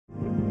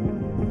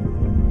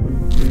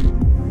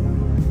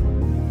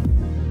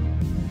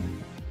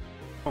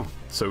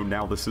So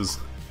now this is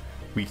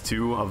week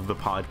 2 of the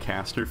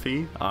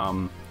Podcastrophe.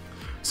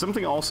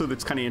 Something also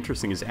that's kind of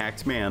interesting is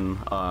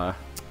Actman,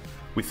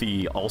 with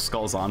the All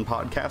Skulls On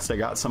podcast. I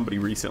got somebody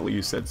recently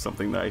who said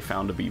something that I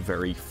found to be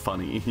very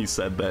funny. He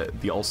said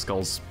that the All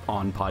Skulls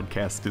On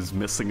podcast is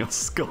missing a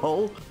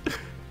skull.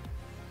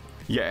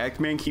 Yeah,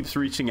 Actman keeps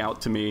reaching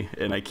out to me,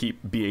 and I keep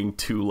being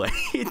too late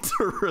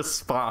to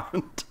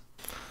respond.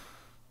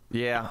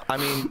 Yeah, I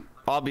mean,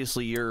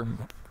 obviously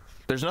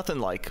there's nothing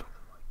like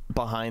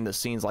behind the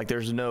scenes, like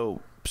there's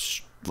no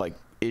like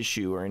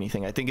issue or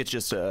anything. I think it's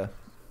just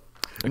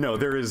no,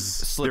 there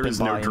is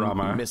no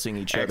drama, missing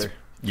each other.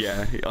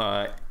 Yeah,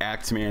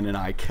 Actman and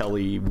I,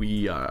 Kelly,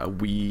 we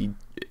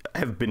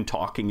have been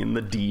talking in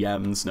the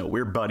DMs. No,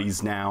 we're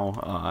buddies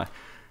now.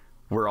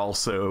 We're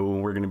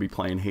going to be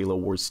playing Halo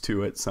Wars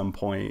 2 at some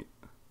point.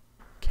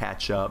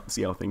 Catch up,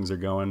 see how things are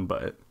going,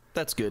 but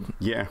that's good.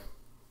 Yeah.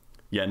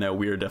 Yeah, no,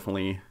 we're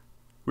definitely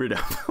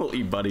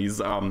buddies.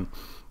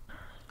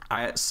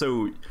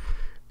 So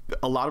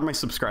a lot of my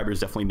subscribers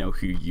definitely know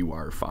who you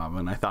are,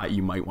 Favyn. I thought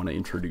you might want to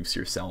introduce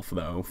yourself,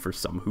 though, for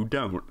some who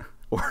don't,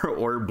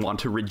 or want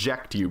to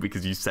reject you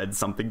because you said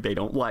something they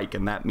don't like,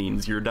 and that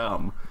means you're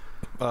dumb.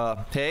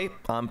 Hey,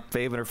 I'm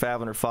Favyn or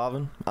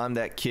Favyn. I'm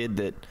that kid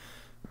that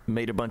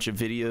made a bunch of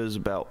videos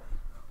about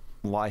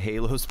why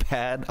Halo's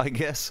bad, I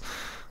guess,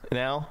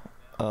 now.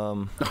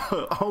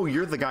 Oh,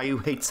 you're the guy who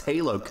hates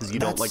Halo because you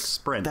don't like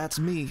Sprint. That's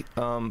me.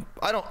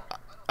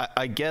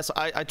 I guess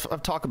I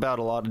talk about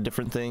a lot of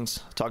different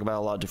things. Talk about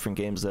a lot of different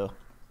games, though.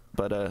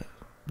 But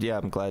yeah,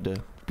 I'm glad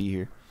to be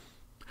here.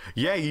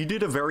 Yeah, you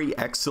did a very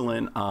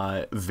excellent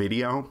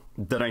video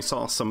that I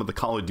saw some of the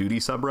Call of Duty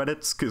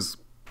subreddits, because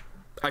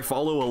I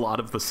follow a lot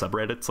of the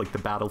subreddits, like the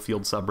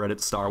Battlefield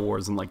subreddit, Star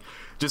Wars, and like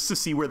just to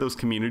see where those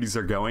communities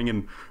are going.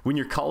 And when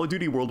your Call of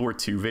Duty World War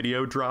II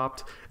video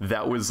dropped,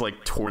 that was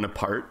like torn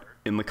apart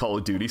in the Call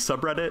of Duty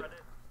subreddit.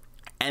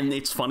 And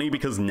it's funny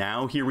because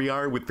now here we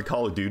are with the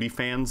Call of Duty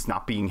fans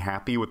not being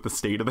happy with the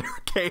state of their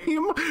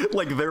game.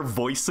 Like they're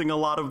voicing a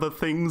lot of the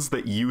things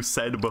that you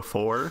said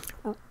before.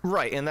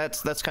 Right, and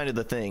that's kind of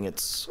the thing.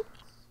 It's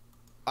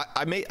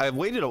I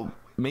waited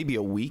maybe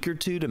a week or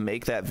two to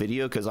make that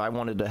video because I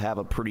wanted to have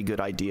a pretty good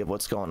idea of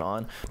what's going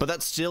on. But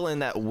that's still in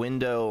that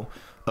window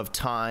of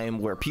time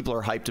where people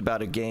are hyped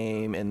about a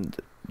game and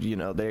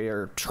they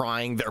are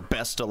trying their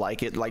best to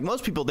like it. Like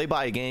most people, they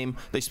buy a game,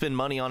 they spend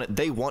money on it,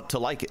 they want to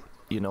like it.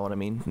 You know what I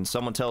mean? And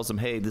someone tells them,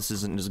 "Hey, this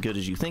isn't as good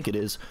as you think it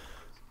is."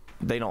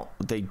 They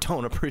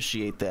don't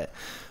appreciate that.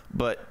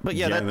 But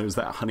yeah, there's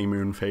that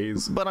honeymoon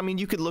phase. But I mean,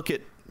 you could look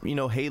at my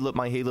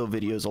Halo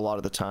videos a lot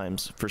of the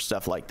times for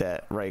stuff like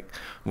that, right?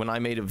 When I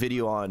made a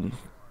video on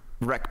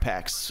rec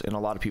packs, and a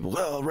lot of people,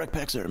 "Oh, rec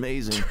packs are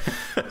amazing,"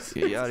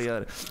 yada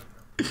yada.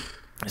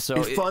 So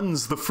it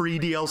funds the free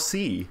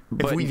DLC.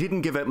 If we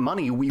didn't give it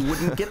money, we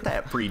wouldn't get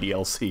that free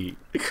DLC.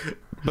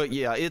 But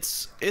yeah,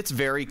 it's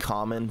very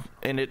common,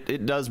 and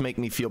it does make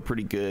me feel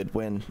pretty good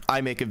when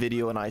I make a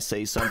video and I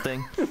say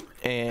something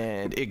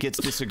and it gets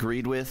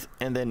disagreed with,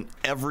 and then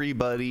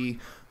everybody,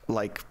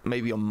 like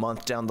maybe a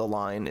month down the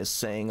line, is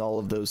saying all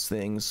of those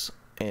things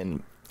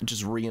and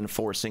just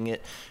reinforcing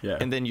it. Yeah.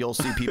 And then you'll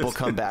see people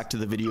come back to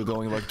the video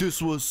going like,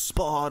 "This was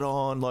spot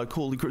on, like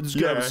holy crap, this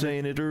guy was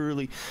saying it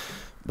early."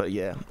 But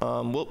yeah,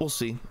 we'll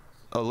see.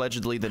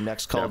 Allegedly, the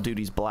next Call of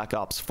Duty's Black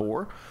Ops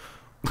 4.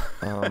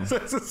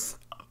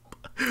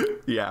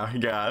 Yeah.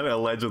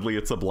 Allegedly,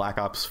 it's a Black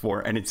Ops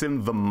 4, and it's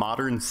in the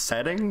modern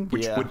setting,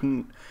 which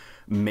wouldn't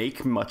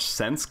make much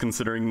sense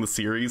considering the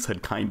series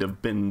had kind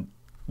of been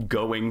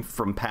going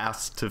from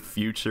past to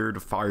future to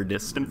far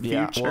distant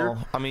future. Yeah,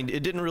 well, I mean,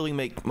 it didn't really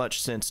make much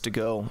sense to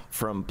go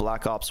from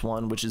Black Ops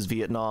 1, which is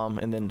Vietnam,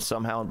 and then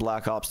somehow in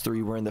Black Ops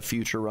 3, we're in the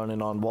future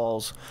running on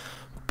walls.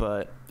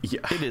 But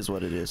it is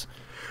what it is.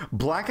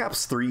 Black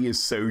Ops 3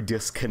 is so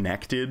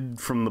disconnected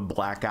from the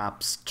Black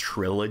Ops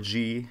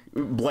trilogy.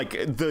 Like,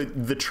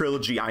 the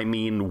trilogy, I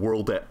mean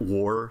World at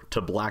War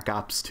to Black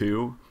Ops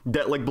 2.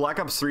 That, like, Black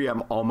Ops 3,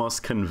 I'm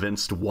almost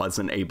convinced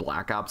wasn't a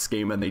Black Ops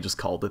game, and they just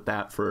called it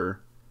that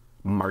for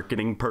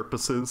marketing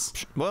purposes.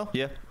 Well,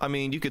 yeah. I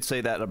mean, you could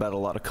say that about a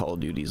lot of Call of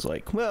Duties.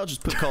 Like, well,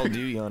 just put Call of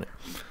Duty on it.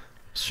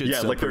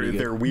 Like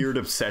their weird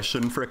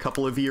obsession for a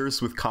couple of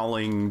years with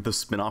calling the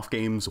spin-off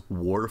games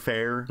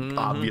Warfare,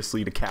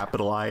 obviously to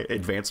capitalize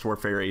Advanced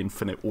Warfare,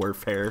 Infinite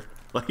Warfare.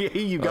 Like,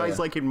 hey, you guys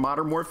like in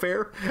Modern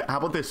Warfare? How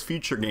about this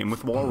future game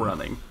with wall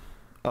running?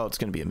 Oh, it's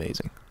going to be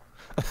amazing.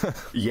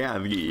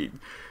 Yeah,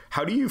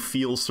 how do you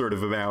feel sort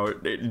of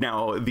about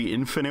now? The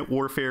Infinite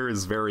Warfare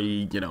is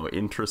very,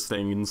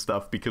 interesting and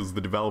stuff because the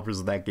developers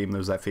of that game,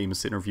 there's that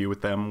famous interview with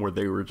them where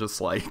they were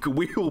just like,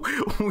 we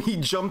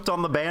jumped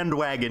on the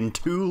bandwagon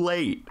too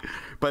late.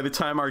 By the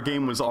time our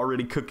game was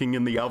already cooking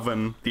in the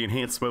oven, the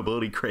enhanced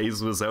mobility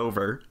craze was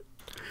over.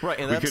 Right,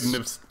 and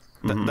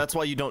that's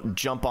why you don't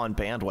jump on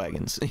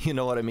bandwagons. You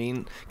know what I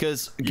mean?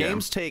 Because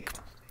games take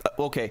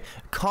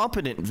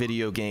competent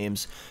video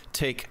games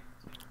take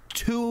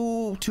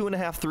two and a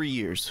half, 3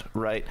 years,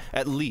 right?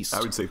 At least.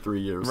 I would say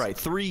 3 years. Right,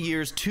 3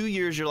 years, 2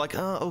 years. You're like,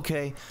 oh,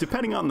 okay.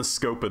 Depending on the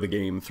scope of the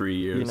game, 3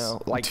 years. You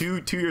know, like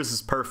 2 years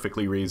is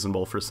perfectly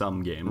reasonable for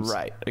some games.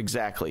 Right,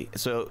 exactly.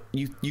 So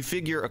you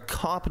figure a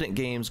competent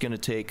game's going to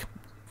take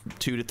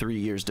 2 to 3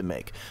 years to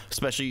make,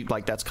 especially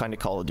like that's kind of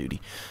Call of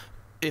Duty.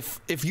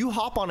 If you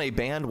hop on a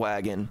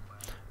bandwagon,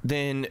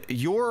 then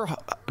you're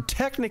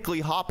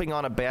technically hopping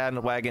on a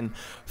bandwagon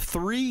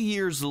 3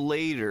 years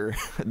later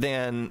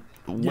than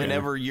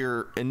whenever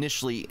you're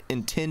initially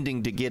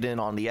intending to get in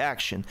on the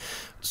action.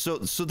 So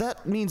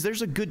that means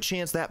there's a good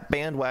chance that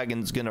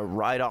bandwagon's going to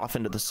ride off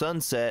into the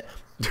sunset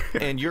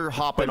and you're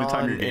hopping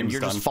on and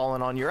you're just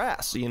falling on your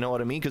ass. You know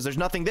what I mean? Because there's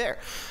nothing there.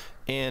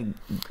 And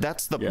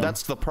that's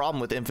the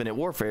problem with Infinite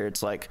Warfare.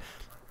 It's like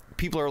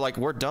people are like,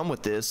 we're done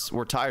with this.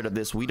 We're tired of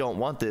this. We don't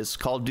want this.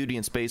 Call of Duty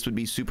in space would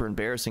be super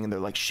embarrassing. And they're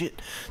like,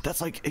 shit,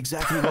 that's like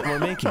exactly what we're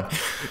making.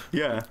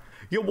 Yeah.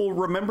 Yeah, well,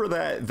 remember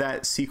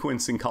that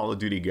sequence in Call of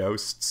Duty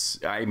Ghosts?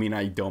 I mean,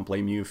 I don't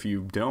blame you if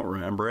you don't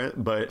remember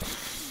it, but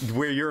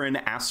where you're an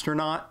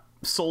astronaut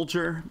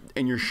soldier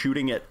and you're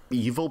shooting at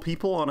evil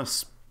people on a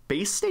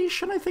space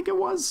station, I think it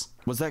was.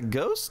 Was that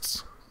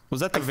Ghosts? Was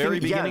that the very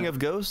beginning of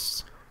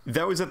Ghosts?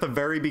 That was at the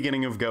very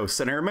beginning of Ghosts,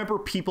 and I remember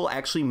people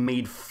actually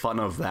made fun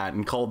of that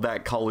and called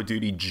that Call of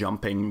Duty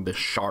jumping the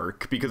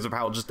shark because of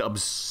how just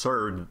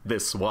absurd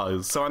this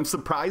was. So I'm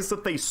surprised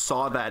that they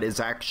saw that as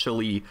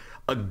actually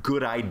a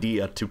good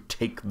idea to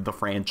take the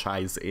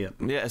franchise in.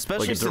 Yeah,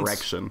 especially like a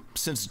direction.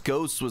 Since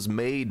Ghosts was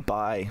made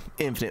by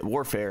Infinite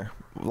Warfare.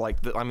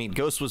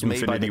 Ghosts was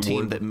made by the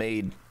team that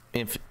made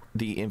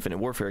the Infinite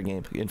Warfare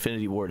game,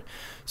 Infinity Ward.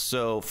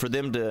 So for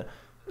them to...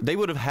 They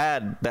would have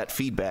had that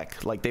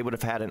feedback. Like, they would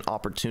have had an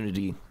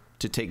opportunity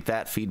to take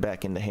that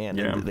feedback into hand,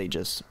 and they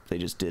just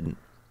didn't.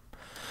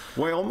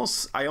 Well,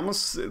 I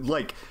almost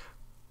like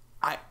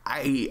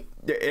I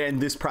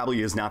and this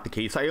probably is not the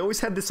case. I always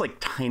had this like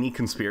tiny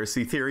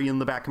conspiracy theory in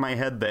the back of my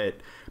head that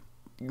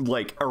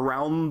like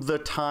around the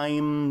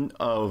time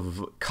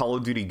of Call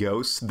of Duty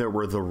Ghosts, there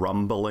were the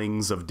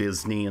rumblings of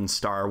Disney and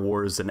Star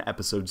Wars and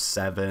Episode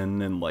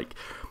 7 and like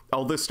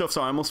all this stuff.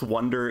 So I almost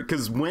wonder,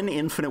 because when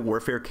Infinite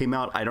Warfare came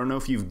out, I don't know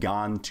if you've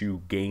gone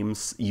to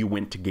you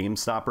went to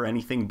GameStop or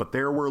anything, but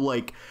there were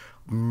like,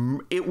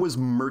 it was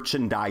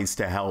merchandise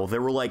to hell.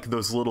 There were like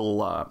those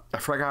little, I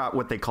forgot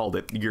what they called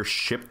it, your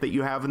ship that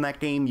you have in that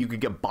game. You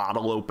could get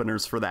bottle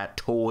openers for that,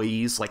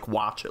 toys, like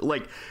watch it.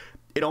 Like,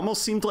 it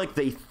almost seemed like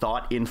they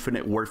thought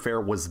Infinite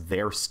Warfare was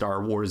their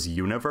Star Wars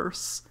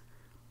universe.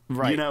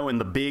 Right. You know, in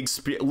the big...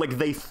 like,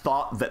 they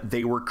thought that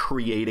they were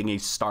creating a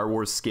Star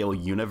Wars scale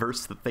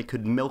universe that they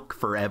could milk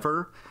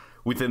forever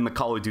within the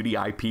Call of Duty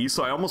IP.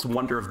 So I almost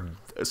wonder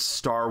if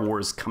Star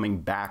Wars coming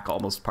back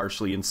almost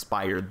partially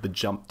inspired the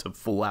jump to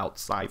full-out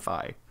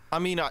sci-fi. I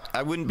mean,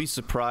 I wouldn't be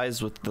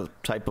surprised with the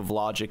type of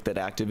logic that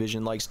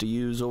Activision likes to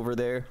use over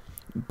there.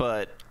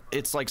 But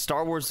it's like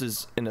Star Wars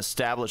is an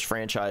established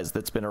franchise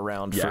that's been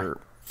around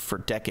for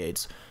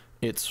decades.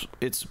 It's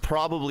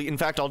probably... In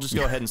fact, I'll just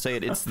go ahead and say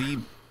it. It's the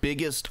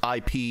biggest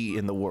IP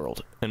in the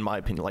world, in my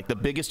opinion. Like, the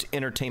biggest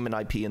entertainment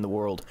IP in the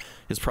world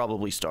is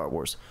probably Star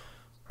Wars.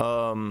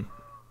 Yeah,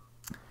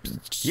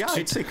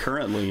 I'd say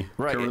currently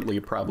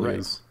it probably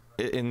is.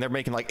 And they're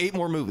making like 8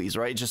 more movies,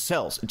 right? It just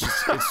sells.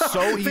 It's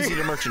so easy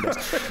to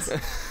merchandise.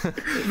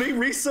 They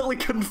recently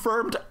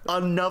confirmed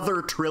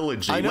another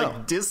trilogy. I know.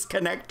 Like,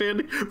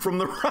 disconnected from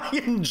the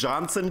Rian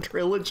Johnson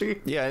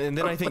trilogy. Yeah, and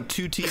then I think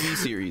 2 TV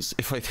series,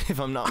 if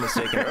I'm not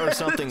mistaken, or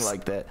something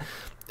like that.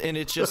 And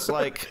it's just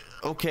like,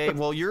 okay,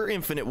 well, you're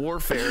Infinite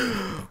Warfare.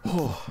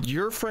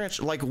 You're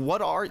French. Like,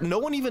 no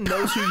one even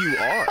knows who you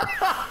are.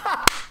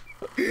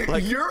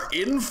 Like, you're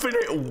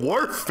Infinite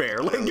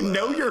Warfare. Like,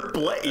 know your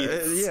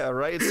place. Yeah,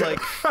 right. It's like,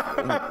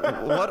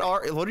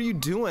 what are you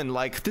doing?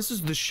 Like, this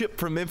is the ship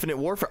from Infinite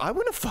Warfare. I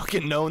wouldn't have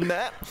fucking known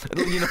that.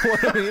 You know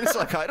what I mean? It's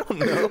like, I don't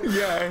know.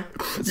 Yeah.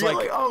 It's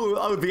like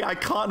oh, the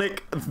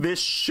iconic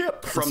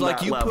ship from it's like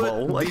that you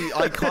level. Put the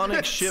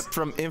iconic ship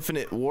from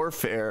Infinite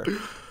Warfare.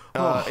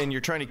 And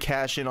you're trying to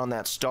cash in on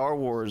that Star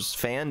Wars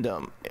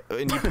fandom,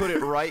 and you put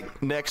it right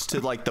next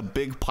to like the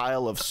big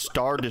pile of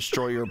Star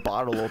Destroyer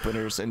bottle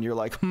openers, and you're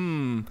like, which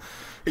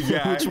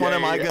one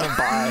am I gonna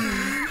buy?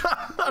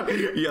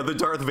 Yeah, the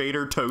Darth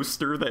Vader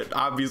toaster that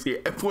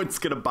obviously everyone's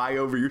gonna buy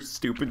over your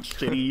stupid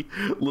shitty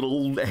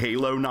little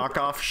Halo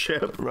knockoff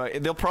ship. Right,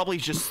 and they'll probably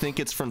just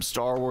think it's from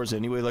Star Wars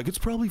anyway. Like, it's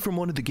probably from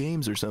one of the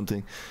games or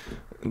something.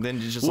 And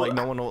then it's just like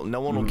no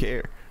one will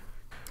care.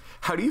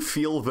 How do you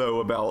feel, though,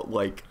 about,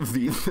 like,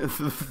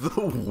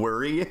 the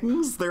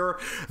worryings?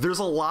 There's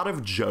a lot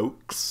of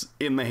jokes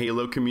in the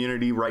Halo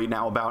community right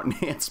now about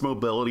enhanced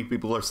mobility.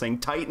 People are saying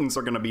Titans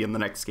are going to be in the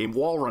next game,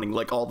 wall running,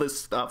 like, all this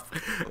stuff.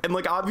 And,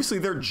 like, obviously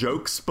they're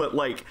jokes, but,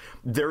 like,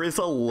 there is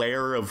a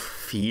layer of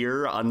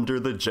fear under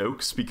the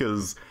jokes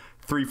because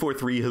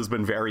 343 has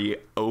been very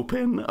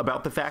open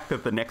about the fact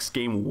that the next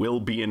game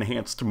will be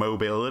enhanced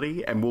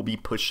mobility and will be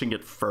pushing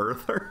it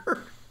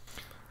further.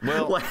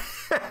 Well...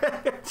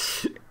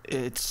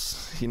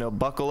 It's,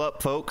 buckle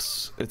up,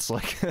 folks. It's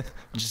like,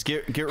 just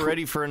get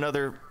ready for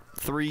another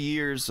 3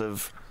 years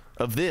of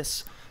of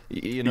this.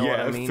 You know what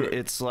I mean?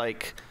 It's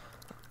like,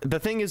 the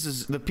thing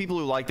is the people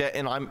who like that,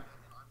 and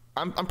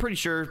I'm pretty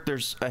sure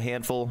there's a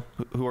handful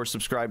who are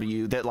subscribed to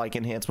you that like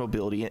enhanced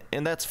mobility,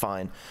 and that's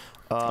fine.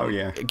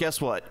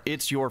 Guess what?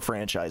 It's your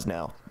franchise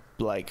now.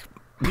 Like,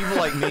 people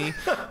like me,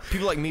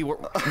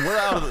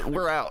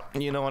 we're out.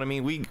 You know what I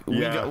mean? We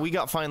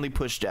got finally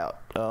pushed out.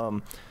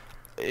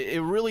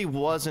 It really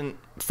wasn't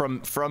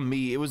from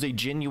me. It was a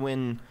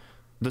genuine.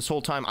 This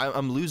whole time,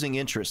 I'm losing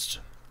interest.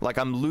 Like,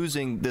 I'm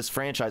losing this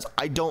franchise.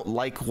 I don't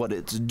like what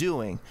it's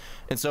doing,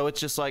 and so it's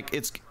just like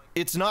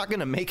it's not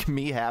gonna make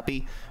me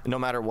happy, no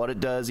matter what it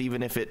does,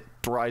 even if it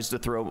tries to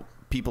throw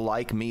people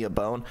like me a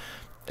bone.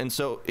 And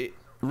so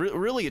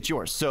really, it's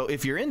yours. So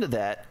if you're into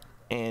that,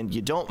 and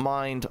you don't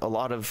mind a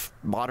lot of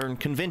modern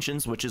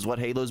conventions, which is what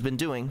Halo's been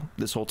doing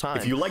this whole time.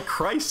 If you like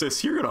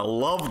Crisis, you're gonna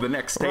love the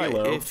next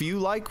Halo. Right. If you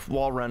like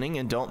wall running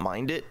and don't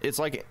mind it, it's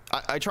like,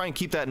 I try and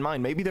keep that in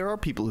mind. Maybe there are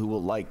people who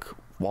will like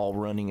wall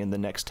running in the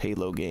next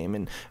Halo game,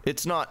 and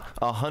it's not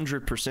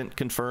 100%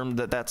 confirmed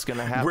that that's going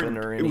to happen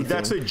or anything.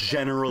 That's a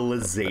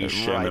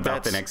generalization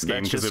about the next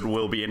game, because it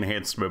will be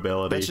enhanced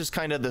mobility. That's just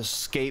kind of the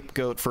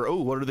scapegoat for,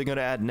 what are they going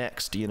to add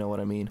next? You know what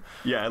I mean?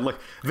 Yeah, like,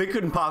 they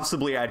couldn't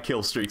possibly add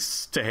kill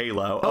streaks to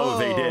Halo.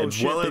 They did.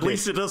 Shit, well, at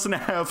least it doesn't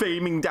have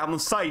aiming down the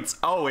sights.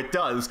 It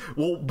does.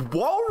 Well,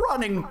 wall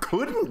running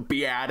couldn't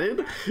be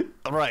added.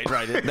 Right.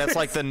 That's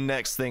like the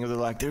next thing. They're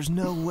like, there's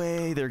no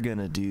way they're going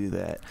to do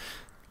that.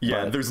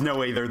 Yeah, there's no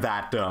way they're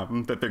that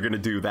dumb that they're gonna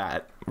do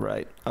that.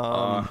 Right.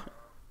 And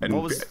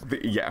what was?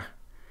 Yeah.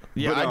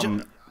 Yeah.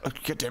 God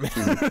damn it.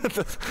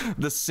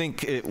 the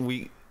sync.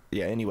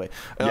 Anyway.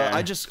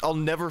 I'll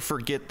never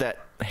forget that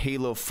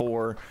Halo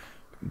 4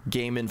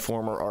 Game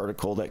Informer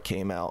article that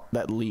came out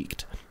that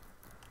leaked,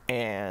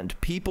 and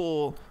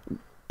people.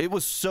 It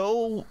was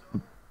so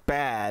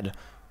bad.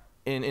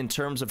 In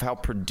terms of how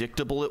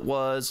predictable it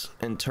was,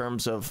 in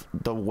terms of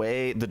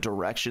the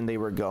direction they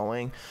were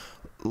going,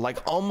 like,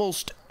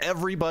 almost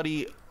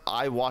everybody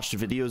I watched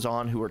videos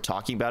on who were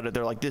talking about it,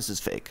 they're like, this is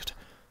faked.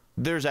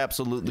 There's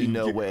absolutely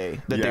no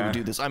way that they would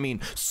do this. I mean,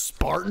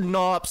 Spartan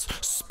Ops,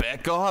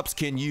 Spec Ops,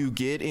 can you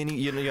get any,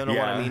 you know what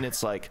I mean?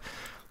 It's like...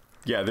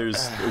 Yeah,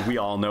 we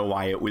all know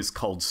why it was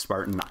called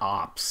Spartan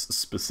Ops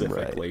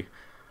specifically.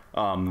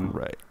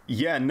 Right.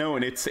 Yeah, no,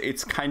 and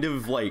it's kind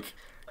of like...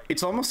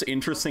 It's almost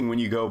interesting when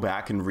you go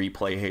back and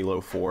replay Halo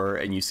 4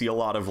 and you see a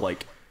lot of,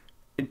 like,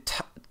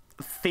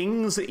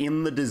 things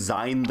in the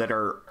design that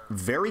are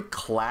very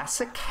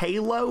classic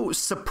Halo.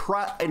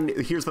 And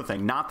here's the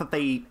thing, not that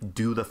they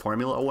do the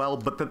formula well,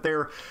 but that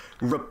they're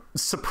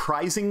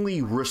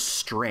surprisingly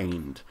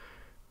restrained,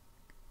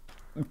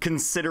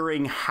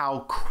 considering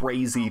how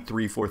crazy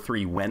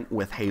 343 went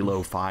with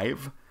Halo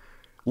 5.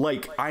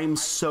 Like, I'm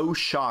so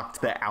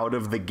shocked that out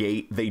of the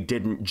gate they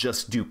didn't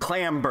just do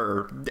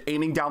clamber,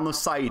 aiming down the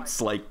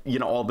sights, like,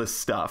 all this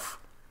stuff.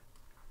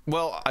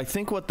 Well, I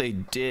think what they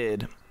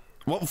did...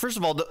 Well, first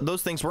of all,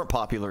 those things weren't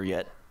popular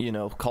yet.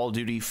 Call of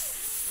Duty,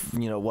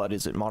 what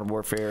is it, Modern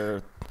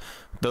Warfare...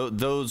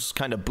 Those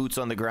kind of boots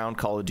on the ground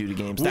Call of Duty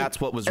games.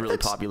 That's what was really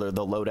popular,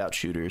 the loadout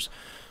shooters.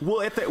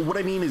 Well, what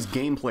I mean is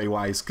gameplay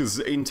wise, because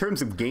in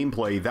terms of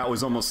gameplay, that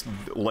was almost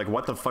like,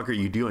 what the fuck are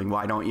you doing?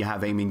 Why don't you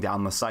have aiming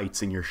down the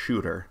sights in your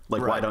shooter?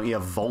 Like, why don't you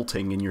have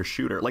vaulting in your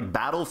shooter? Like,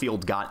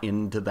 Battlefield got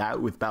into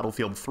that with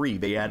Battlefield 3.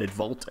 They added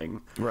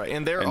vaulting. Right,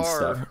 and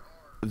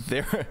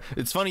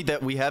it's funny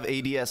that we have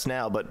ADS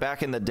now, but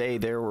back in the day,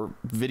 there were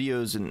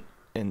videos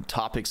and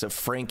topics of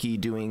Frankie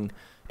doing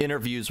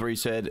interviews where he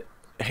said,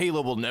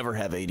 Halo will never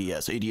have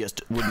ADS. ADS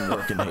wouldn't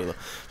work in Halo.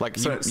 Like,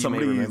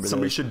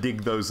 somebody should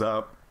dig those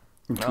up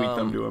and tweet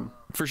them to him.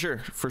 For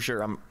sure.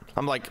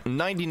 I'm like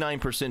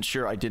 99%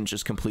 sure I didn't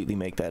just completely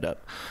make that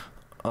up.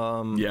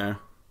 Yeah.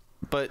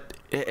 But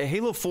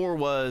Halo 4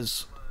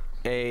 was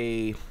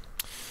a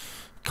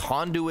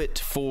conduit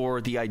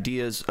for the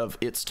ideas of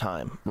its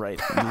time, right?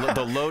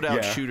 The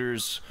loadout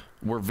shooters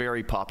were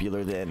very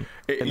popular then,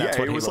 and that's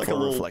what Halo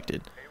 4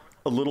 reflected.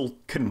 A little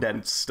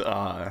condensed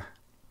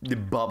the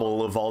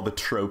bubble of all the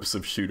tropes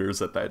of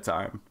shooters at that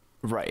time.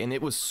 Right, and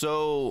it was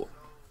so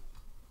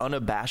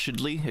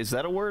unabashedly, is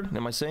that a word?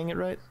 Am I saying it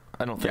right?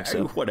 I don't think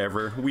so.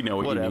 Whatever. We know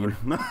what you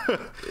mean.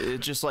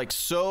 It's just like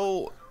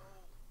so,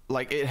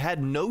 like, it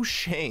had no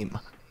shame.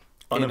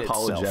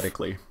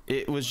 Unapologetically.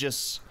 It was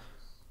just...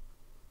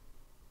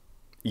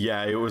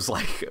 Yeah, it was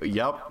like,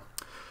 yep,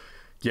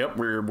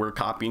 we're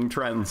copying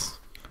trends.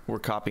 We're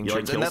copying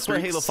trends, and that's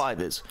what Halo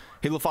 5 is.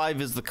 Halo 5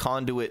 is the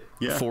conduit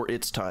for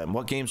its time.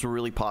 What games were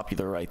really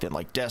popular right then?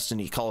 Like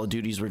Destiny, Call of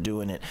Duties were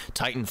doing it.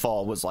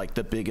 Titanfall was like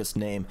the biggest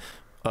name.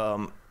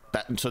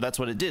 So that's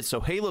what it did. So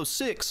Halo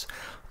 6,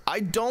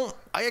 I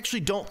actually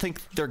don't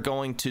think they're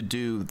going to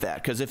do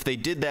that, because if they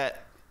did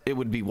that, it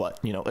would be what?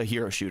 A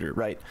hero shooter,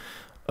 right?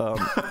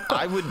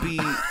 I would be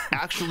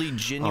actually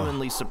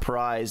genuinely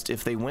surprised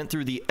if they went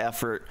through the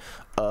effort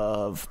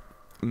of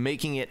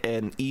making it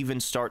an even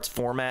starts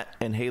format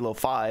in Halo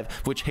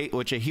 5, which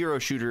a hero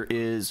shooter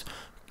is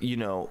you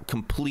know,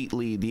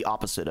 completely the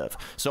opposite of.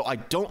 So I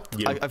don't,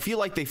 I feel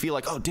like they feel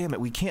like, oh, damn it,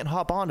 we can't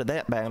hop onto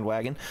that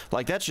bandwagon.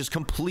 Like, that's just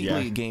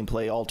completely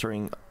gameplay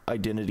altering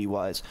identity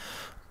wise.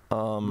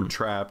 We're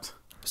trapped.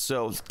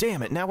 So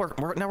damn it, now we're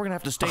gonna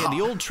have to stay in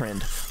the old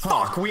trend.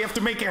 Fuck, we have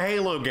to make a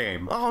Halo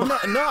game. Oh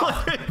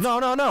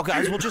no,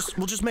 guys, we'll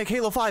just make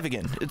Halo 5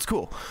 again. It's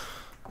cool.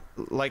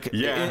 Like,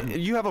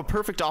 you have a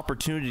perfect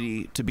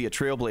opportunity to be a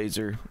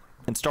trailblazer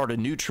and start a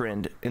new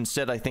trend.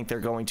 Instead, I think they're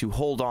going to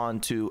hold on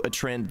to a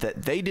trend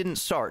that they didn't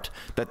start,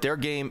 that their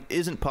game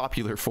isn't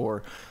popular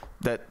for,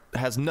 that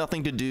has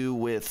nothing to do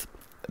with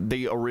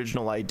the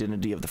original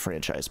identity of the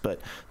franchise.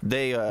 But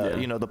they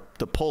you know,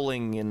 the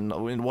polling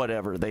and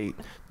whatever,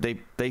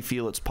 they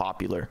feel it's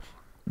popular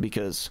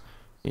because,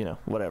 you know,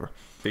 whatever,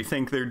 they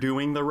think they're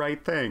doing the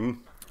right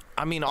thing.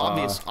 I mean,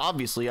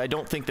 obviously I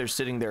don't think they're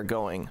sitting there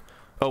going,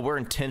 oh, we're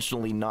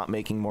intentionally not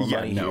making more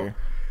money here,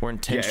 we're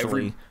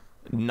intentionally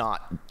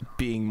not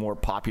being more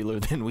popular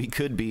than we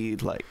could be.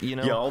 Like, you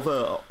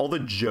know, all the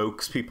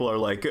jokes, people are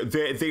like,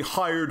 they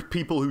hired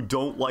people who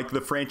don't like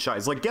the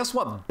franchise. Like, guess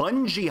what?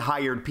 Bungie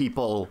hired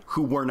people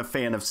who weren't a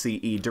fan of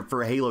CE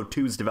for Halo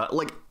 2's development.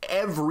 Like,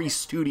 every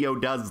studio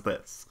does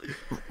this.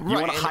 You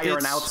want to hire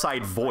an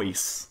outside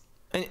voice.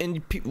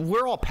 And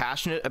we're all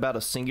passionate about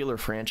a singular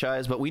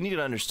franchise, but we need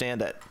to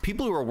understand that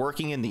people who are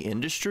working in the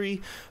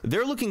industry,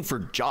 they're looking for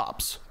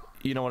jobs.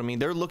 You know what I mean?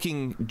 They're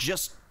looking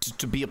just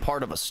to be a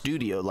part of a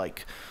studio.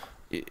 Like,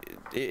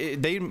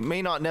 they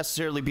may not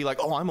necessarily be like,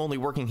 oh, I'm only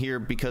working here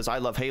because I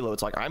love Halo.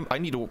 It's like, I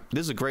need to,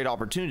 this is a great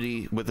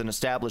opportunity with an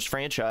established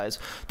franchise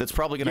that's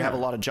probably going to have a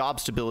lot of job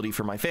stability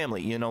for my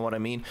family. You know what I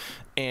mean?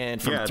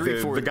 And from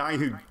the guy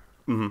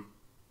who...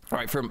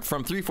 Right, from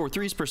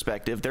 343's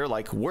perspective, they're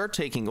like, we're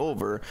taking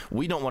over.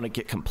 We don't want to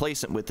get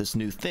complacent with this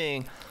new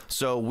thing,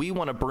 so we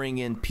want to bring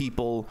in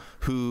people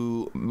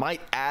who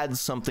might add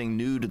something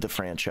new to the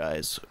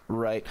franchise,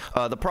 right?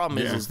 The problem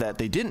is that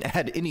they didn't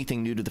add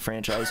anything new to the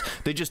franchise.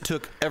 They just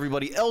took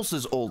everybody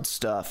else's old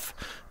stuff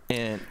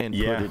and put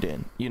it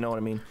in. You know what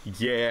I mean?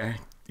 Yeah,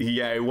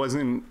 it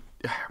wasn't...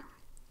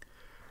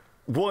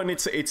 Well, and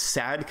it's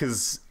sad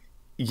because...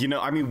 You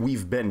know, I mean,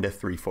 we've been to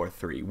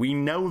 343. We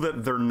know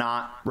that they're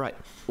not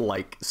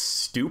like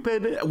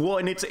stupid. Well,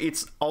 and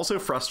it's also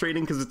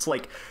frustrating because it's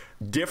like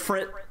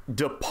different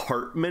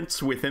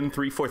departments within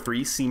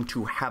 343 seem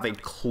to have a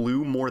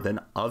clue more than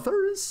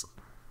others.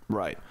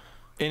 Right.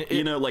 And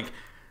you know, like,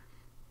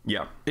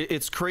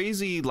 it's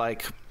crazy.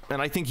 Like,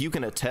 and I think you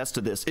can attest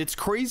to this. It's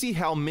crazy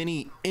how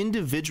many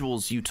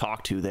individuals you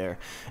talk to there,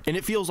 and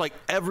it feels like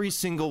every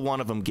single one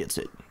of them gets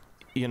it.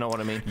 You know what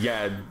I mean?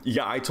 Yeah.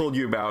 I told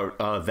you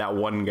about that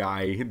one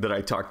guy that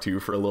I talked to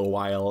for a little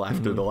while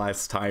after the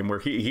last time, where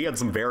he had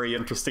some very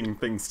interesting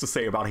things to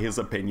say about his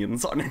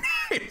opinions on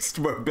enhanced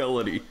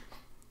mobility.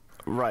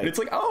 Right. And it's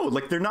like, oh,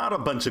 like, they're not a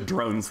bunch of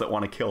drones that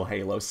want to kill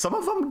Halo. Some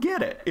of them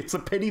get it. It's a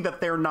pity that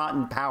they're not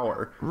in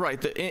power.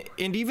 Right.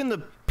 And even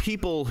the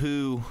people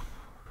who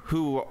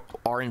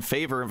are in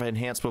favor of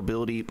enhanced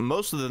mobility,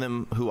 most of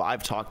them who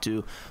I've talked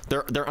to,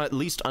 they're at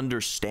least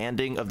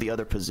understanding of the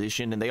other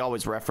position, and they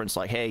always reference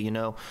like, hey, you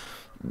know,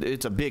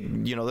 it's a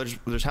big, you know,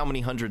 there's how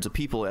many hundreds of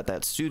people at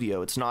that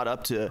studio. It's not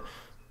up to,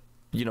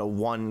 you know,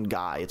 one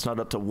guy. It's not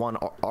up to one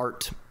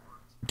art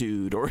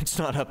dude, or it's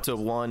not up to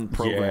one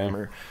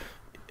programmer.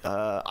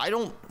 I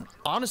don't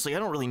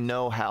really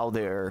know how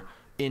their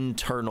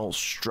internal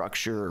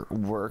structure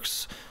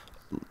works.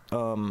 I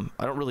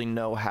don't really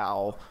know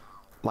how,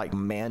 like,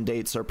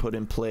 mandates are put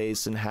in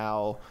place and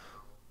how,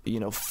 you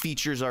know,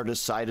 features are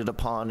decided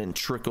upon and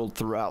trickled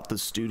throughout the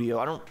studio.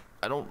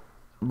 I don't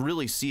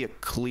really see a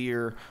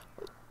clear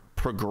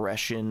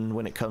progression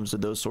when it comes to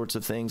those sorts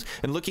of things.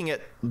 And looking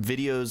at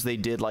videos they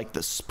did, like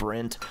the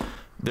sprint,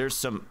 there's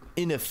some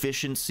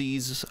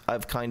inefficiencies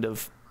I've kind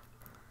of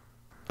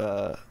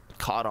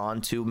caught on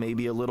to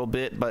maybe a little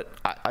bit, but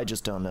I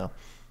just don't know.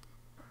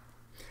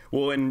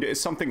 Well, and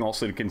something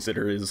also to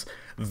consider is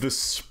the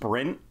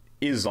sprint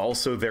is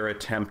also their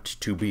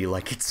attempt to be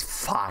like, it's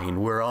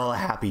fine, we're all a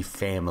happy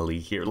family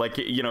here. Like,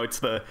 you know, it's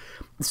the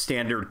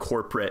standard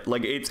corporate,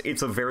 like,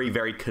 it's a very,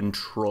 very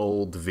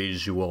controlled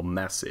visual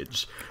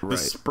message. The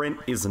sprint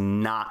is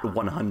not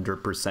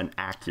 100%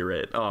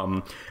 accurate.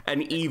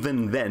 And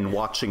even then,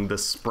 watching the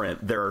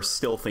sprint, there are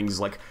still things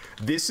like,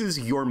 this is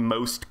your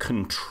most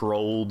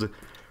controlled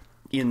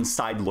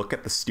inside look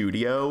at the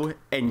studio,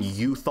 and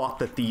you thought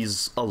that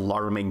these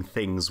alarming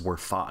things were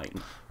fine.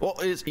 Well,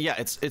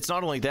 it's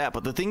not only that,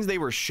 but the things they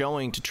were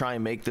showing to try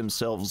and make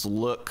themselves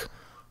look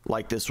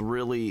like this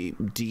really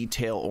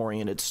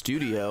detail-oriented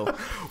studio.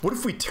 What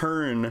if we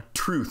turn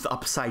truth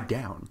upside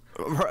down?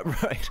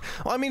 Right.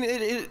 Well, I mean,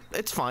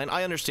 it's fine.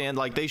 I understand.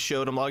 Like, they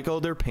showed them, like, oh,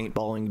 they're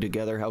paintballing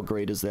together. How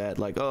great is that?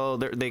 Like, oh,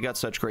 they got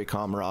such great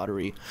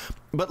camaraderie.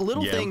 But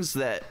little things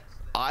that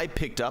I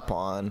picked up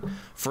on,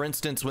 for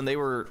instance, when they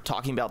were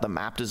talking about the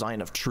map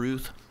design of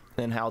Truth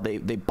and how they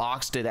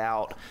boxed it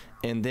out,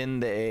 and then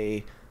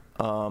they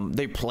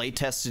play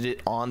tested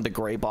it on the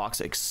gray box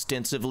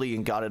extensively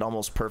and got it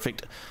almost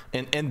perfect,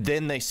 and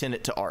then they sent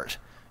it to art.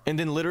 And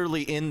then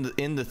literally in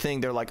the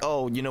thing, they're like,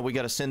 oh, you know, we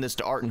got to send this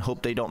to art and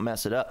hope they don't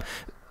mess it up.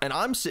 And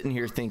I'm sitting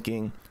here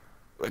thinking,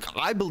 like,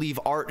 I believe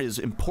art is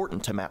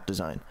important to map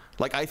design.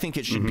 Like, I think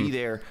it should be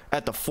there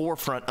at the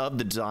forefront of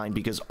the design,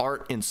 because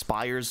art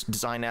inspires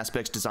design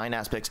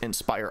aspects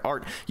inspire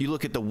art. You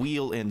look at the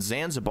wheel in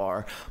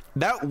Zanzibar,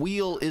 that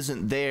wheel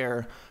isn't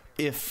there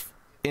if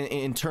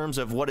in terms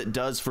of what it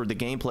does for the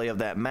gameplay of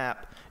that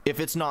map, if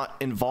it's not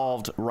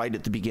involved right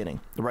at the beginning,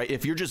 right?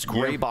 If you're just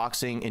gray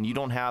boxing and you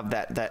don't have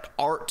that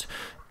art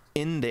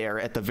in there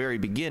at the very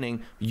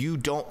beginning, you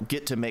don't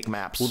get to make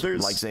maps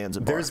like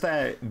Zanzibar.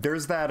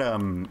 There's that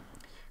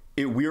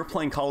we were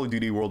playing Call of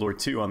Duty World War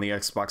II on the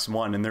Xbox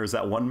One, and there's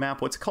that one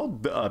map, what's it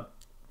called?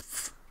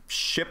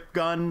 Ship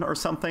gun or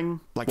something?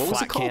 Like what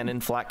flat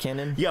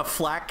cannon? Yeah,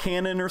 flat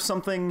cannon or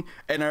something.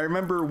 And I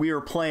remember we were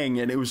playing,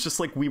 and it was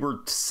just like we were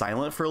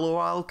silent for a little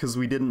while because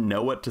we didn't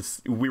know what to...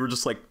 We were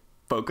just like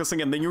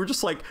focusing, and then you were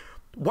just like,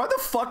 why the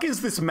fuck is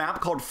this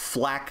map called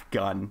Flak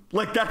Gun?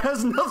 Like, that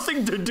has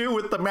nothing to do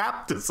with the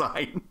map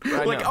design.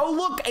 Like, oh,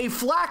 look, a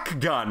flak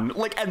gun.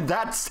 Like, and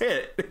that's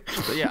it.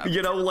 Yeah.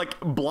 You know, like,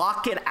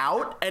 block it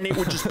out, and it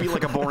would just be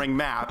like a boring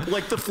map.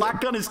 Like, the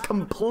flak gun is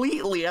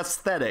completely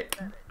aesthetic.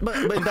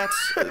 But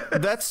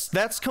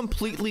that's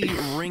completely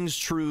rings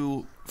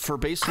true for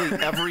basically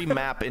every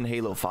map in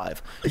Halo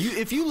 5.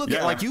 If you look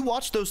at, like, you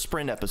watch those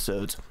sprint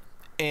episodes,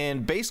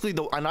 and basically,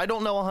 and I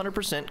don't know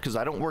 100% because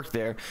I don't work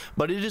there,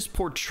 but it is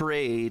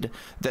portrayed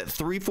that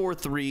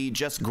 343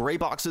 just gray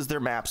boxes their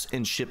maps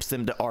and ships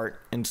them to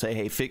art and say,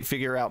 hey,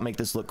 figure out, make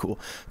this look cool.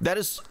 That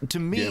is, to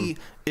me,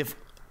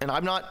 and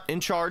I'm not in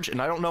charge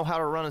and I don't know how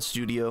to run a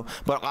studio,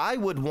 but I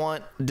would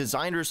want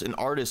designers and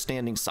artists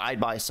standing side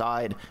by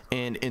side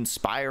and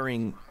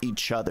inspiring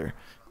each other.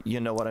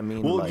 You know what I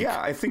mean? Well, like, yeah,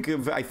 I think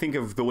of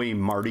the way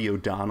Marty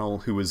O'Donnell,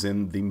 who was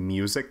in the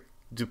music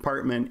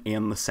department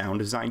and the sound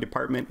design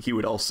department, he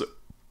would also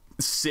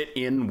sit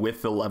in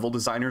with the level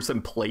designers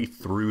and play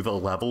through the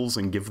levels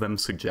and give them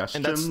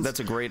suggestions. And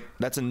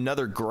that's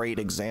another great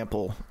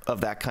example of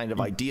that kind of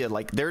idea.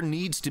 Like, there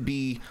needs to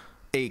be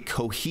a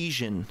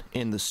cohesion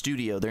in the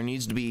studio. There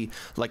needs to be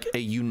like a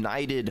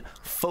united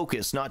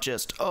focus, not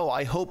just, oh,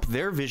 I hope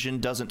their vision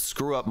doesn't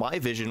screw up my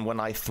vision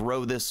when I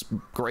throw this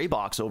gray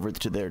box over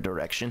to their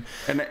direction.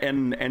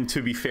 And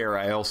to be fair,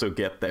 I also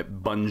get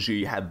that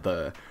Bungie had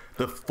the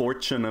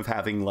fortune of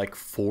having like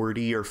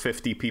 40 or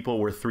 50 people,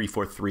 where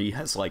 343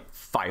 has like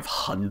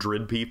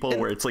 500 people,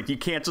 where it's like you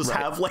can't just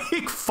have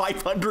like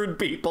 500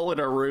 people in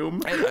a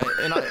room. And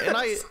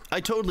I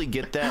totally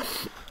get that.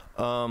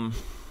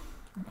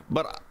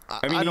 But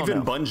I mean,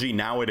 even Bungie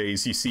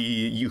nowadays,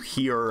 you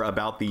hear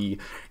about the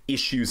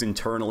issues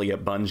internally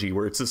at Bungie,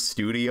 where it's a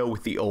studio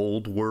with the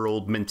old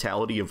world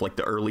mentality of like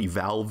the early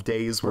Valve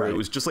days, where it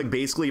was just like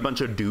basically a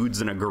bunch of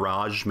dudes in a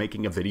garage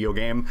making a video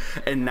game,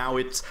 and now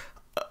it's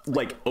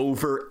like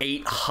over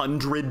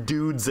 800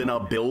 dudes in a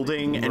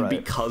building, and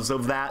because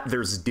of that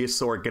there's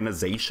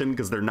disorganization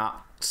because they're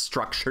not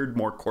structured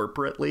more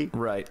corporately.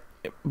 Right.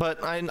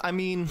 But I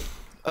mean,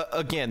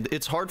 again,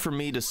 it's hard for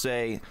me to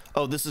say,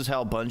 oh, this is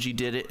how Bungie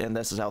did it and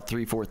this is how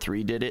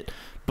 343 did it,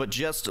 but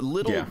just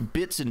little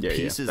bits and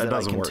pieces that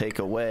I can take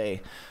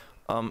away.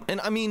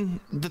 And I mean,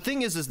 the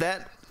thing is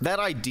that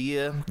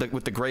idea, like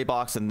with the gray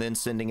box and then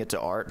sending it to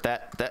art,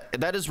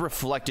 that is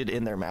reflected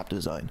in their map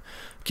design.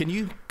 Can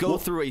you go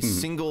through a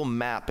single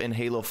map in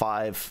Halo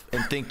 5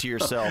 and think to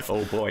yourself,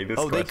 oh boy,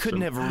 they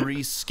couldn't have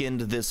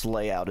reskinned this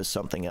layout as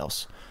something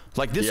else?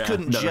 Like, this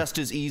couldn't just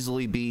as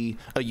easily be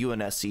a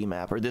UNSC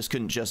map, or this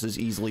couldn't just as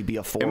easily be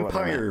a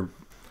Forerunner map.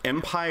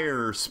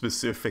 Empire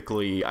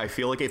specifically, I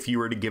feel like if you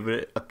were to give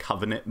it a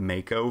Covenant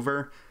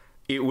makeover,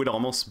 it would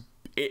almost...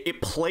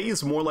 It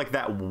plays more like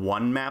that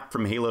one map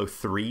from Halo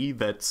 3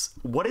 that's...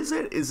 What is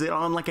it? Is it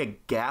on like a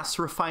gas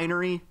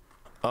refinery?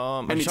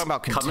 Are you talking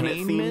about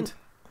containment?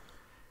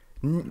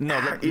 No,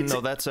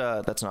 that's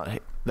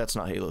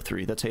not Halo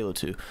 3. That's Halo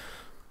 2.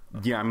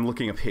 Yeah, I'm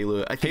looking up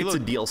Halo. I think it's a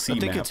DLC map. I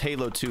think it's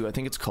Halo 2. I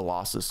think it's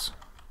Colossus.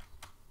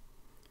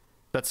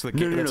 That's the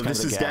no.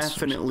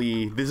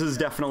 This is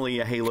definitely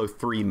a Halo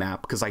 3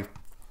 map, because I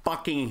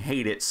fucking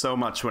hate it so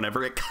much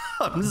whenever it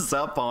comes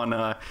up on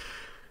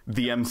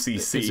the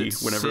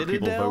MCC, whenever Citadel?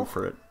 People vote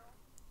for it.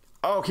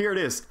 Oh, here it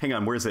is. Hang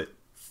on, where is it?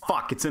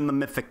 Fuck, it's in the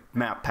Mythic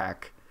map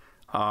pack.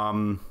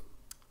 I'm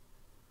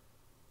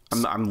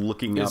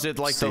looking up. Is it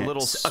like the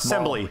little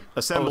Assembly? Oh,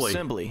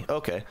 Assembly.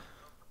 Okay.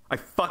 I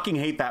fucking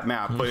hate that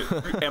map,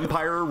 but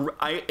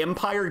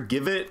Empire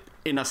give it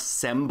an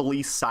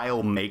Assembly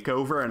style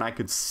makeover, and I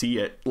could see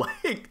it.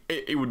 Like,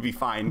 it would be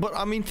fine. But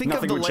I mean, think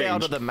of the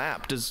layout of the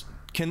map.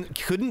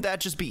 Couldn't that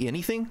just be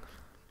anything?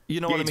 You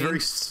know what I mean?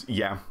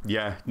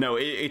 Yeah. No,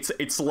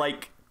 it's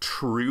like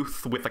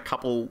Truth with a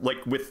couple,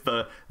 like with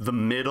the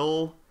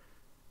middle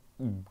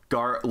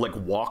like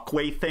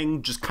walkway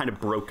thing just kind of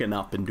broken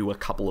up into a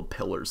couple of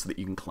pillars that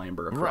you can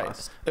clamber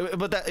across. Right.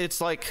 But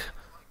it's like,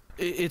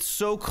 it's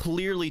so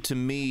clearly to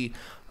me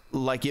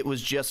like it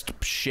was just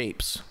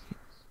shapes.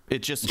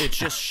 It's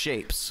just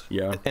shapes.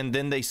 Yeah. And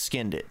then they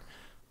skinned it.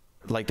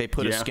 Like, they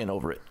put a skin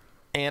over it.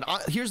 And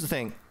here's the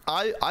thing.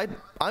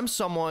 I'm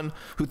someone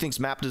who thinks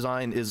map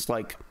design is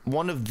like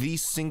one of the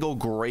single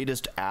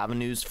greatest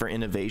avenues for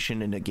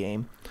innovation in a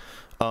game.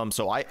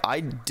 So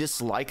I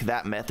dislike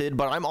that method,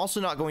 but I'm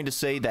also not going to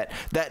say that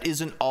that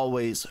isn't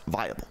always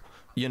viable.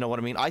 You know what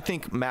I mean? I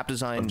think map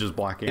design just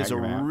blocking is out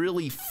a your map.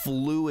 really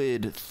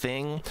fluid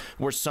thing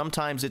where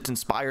sometimes it's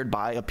inspired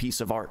by a piece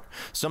of art.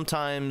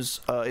 Sometimes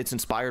it's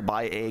inspired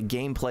by a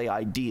gameplay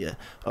idea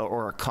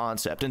or a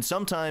concept. And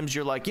sometimes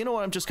you're like, you know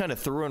what, I'm just kind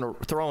of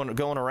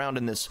going around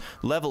in this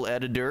level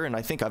editor and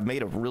I think I've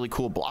made a really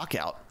cool block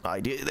out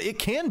idea. It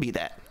can be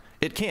that.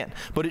 It can.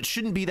 But it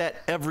shouldn't be that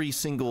every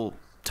single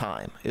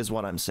time is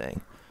what I'm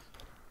saying.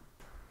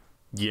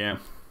 Yeah.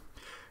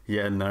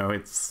 Yeah, no,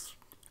 it's...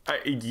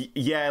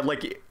 yeah,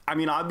 like, I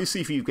mean, obviously,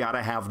 if you've got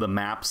to have the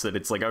maps that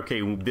it's like,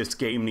 okay, this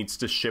game needs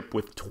to ship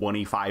with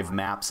 25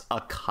 maps,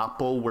 a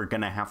couple we're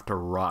going to have to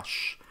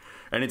rush.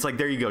 And it's like,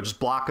 there you go, just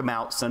block them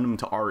out, send them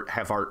to art,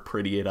 have art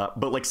pretty it up.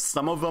 But, like,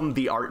 some of them,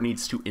 the art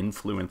needs to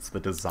influence the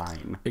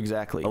design.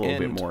 Exactly. A little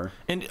bit more.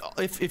 And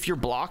if you're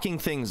blocking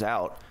things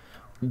out,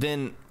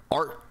 then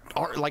art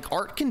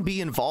can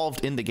be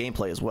involved in the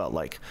gameplay as well.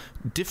 Like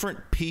different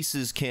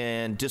pieces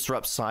can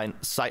disrupt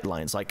sight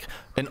lines. Like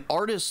an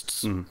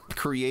artist's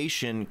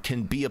creation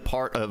can be a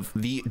part of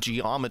the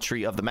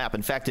geometry of the map.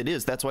 In fact, it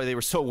is. That's why they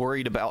were so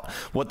worried about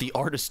what the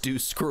artists do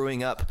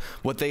screwing up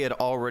what they had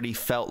already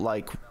felt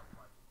like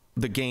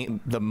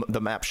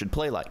the map should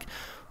play like.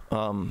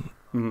 I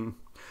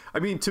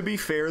mean, to be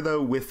fair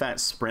though, with that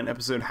sprint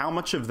episode, how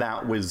much of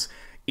that was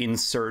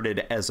inserted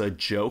as a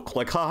joke,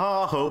 like,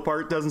 haha, hope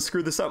art doesn't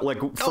screw this up, like,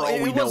 for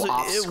all we know,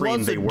 off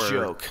screen they were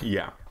joke.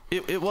 Yeah,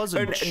 it was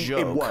a joke.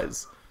 It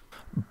was,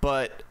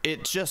 but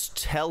it's just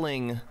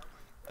telling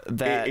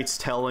that it's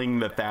telling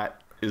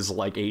that is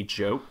like a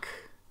joke.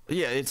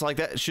 Yeah, it's like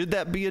that. Should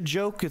that be a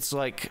joke? It's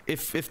like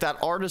if that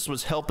artist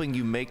was helping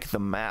you make the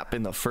map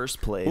in the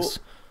first place.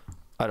 Well,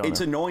 I don't know.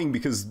 It's annoying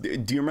because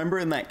do you remember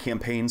in that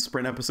campaign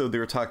sprint episode they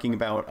were talking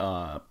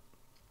about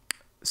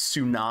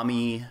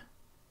Tsunami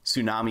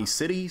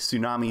City,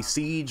 Tsunami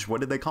Siege, what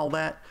did they call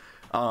that?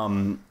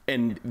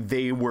 And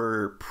they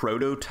were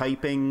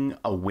prototyping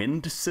a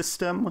wind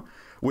system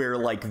where,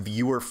 like,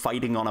 you were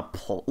fighting on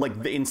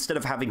instead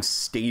of having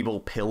stable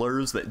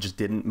pillars that just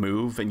didn't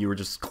move and you were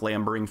just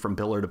clambering from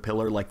pillar to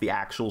pillar like the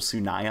actual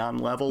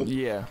Sunayon level.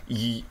 Yeah.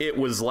 It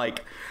was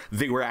like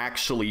they were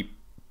actually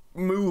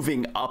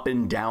moving up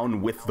and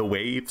down with the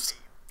waves.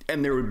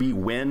 And there would be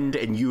wind,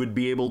 and you would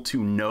be able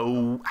to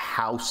know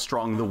how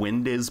strong the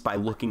wind is by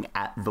looking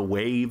at the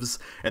waves,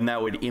 and that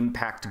would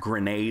impact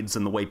grenades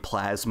and the way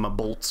plasma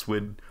bolts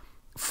would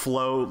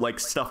flow, like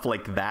stuff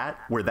like that,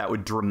 where that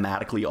would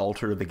dramatically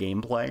alter the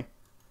gameplay.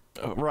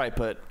 Right,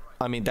 but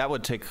I mean that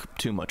would take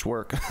too much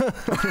work.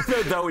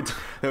 that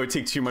would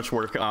take too much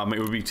work. It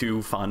would be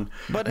too fun.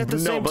 But at the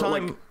same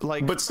time,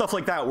 but stuff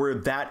like that, where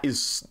that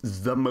is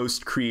the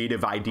most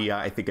creative idea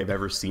I think I've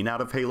ever seen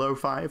out of Halo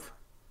 5.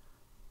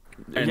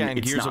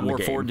 And Gears of War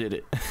 4 did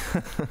it.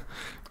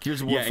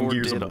 Gears of War 4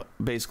 did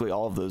basically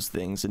all of those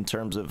things in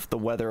terms of the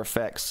weather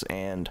effects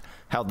and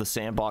how the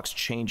sandbox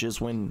changes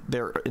when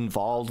they're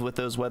involved with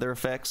those weather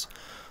effects.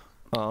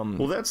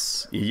 Well,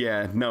 that's,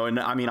 yeah, no, and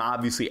I mean,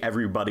 obviously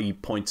everybody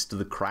points to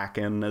the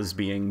Kraken as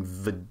being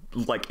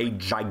a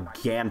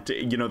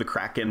gigantic, you know, the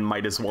Kraken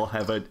might as well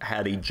have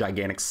had a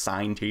gigantic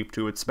sign taped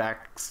to its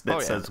back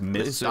that says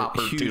missed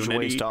opportunity. Huge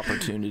waste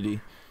opportunity.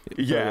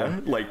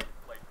 Yeah, like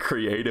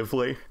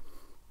creatively.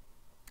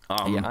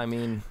 Yeah, I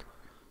mean,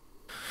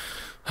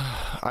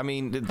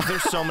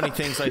 there's so many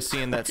things I see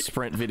in that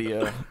sprint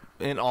video,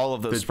 in all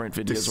of those sprint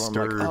videos,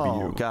 where I'm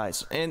like, oh,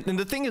 guys. And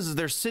the thing is,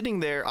 they're sitting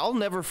there. I'll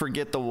never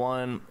forget the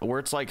one where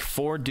it's like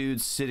 4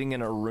 dudes sitting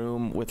in a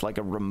room with like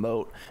a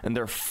remote, and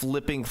they're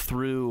flipping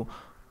through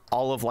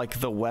all of like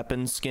the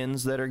weapon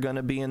skins that are going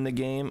to be in the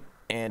game.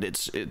 And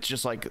it's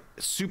just like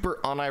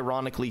super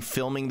unironically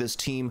filming this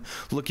team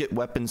look at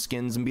weapon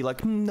skins and be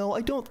like, no,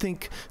 I don't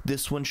think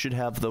this one should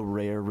have the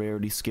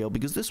rarity scale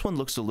because this one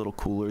looks a little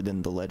cooler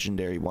than the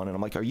legendary one. And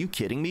I'm like, are you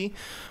kidding me?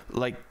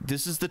 Like,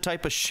 this is the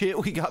type of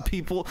shit we got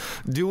people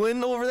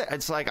doing over there?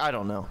 It's like, I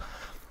don't know.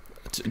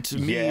 To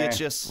me, it's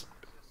just,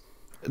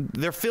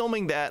 they're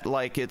filming that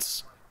like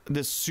it's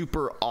this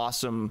super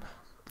awesome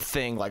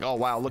thing. Like, oh,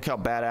 wow, look how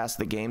badass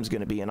the game's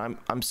going to be. And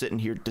I'm sitting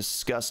here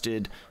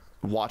disgusted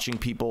watching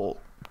people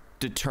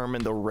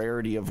determine the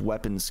rarity of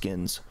weapon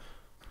skins.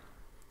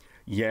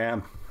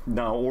 Yeah,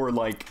 no, or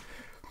like,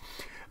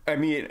 I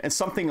mean, and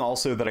something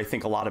also that I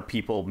think a lot of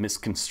people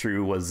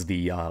misconstrue was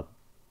the,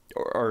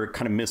 or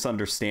kind of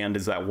misunderstand,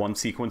 is that one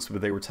sequence where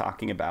they were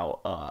talking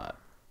about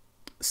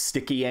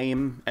sticky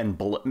aim and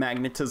bullet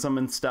magnetism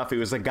and stuff. It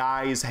was like,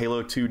 guys,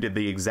 Halo 2 did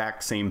the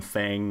exact same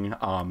thing.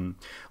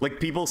 Like,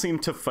 people seem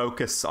to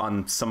focus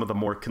on some of the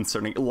more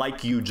concerning,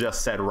 like you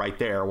just said right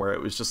there, where it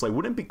was just like,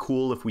 wouldn't it be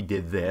cool if we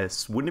did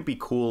this? Wouldn't it be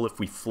cool if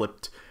we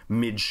flipped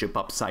midship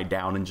upside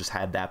down and just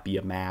had that be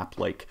a map?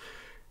 Like,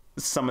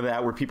 some of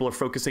that where people are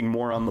focusing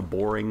more on the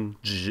boring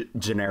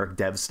generic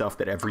dev stuff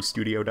that every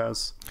studio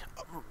does.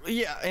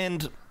 Yeah,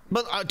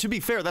 but to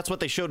be fair, that's what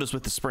they showed us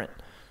with the sprint.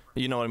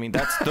 You know what I mean?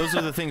 Those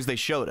are the things they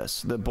showed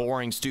us, the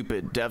boring,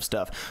 stupid dev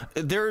stuff.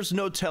 There's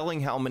no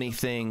telling how many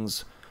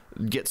things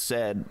get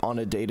said on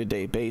a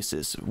day-to-day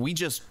basis. We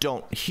just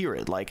don't hear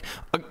it. Like,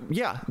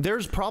 yeah,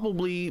 there's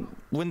probably,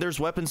 when there's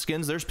weapon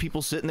skins, there's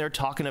people sitting there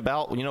talking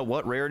about, you know,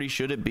 what rarity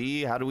should it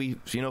be? How do we,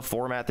 you know,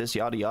 format this,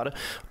 yada, yada.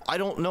 I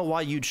don't know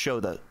why you'd show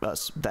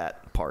us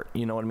that part.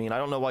 You know what I mean? I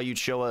don't know why you'd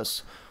show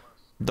us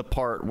the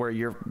part where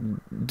you're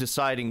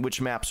deciding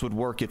which maps would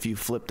work if you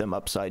flip them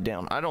upside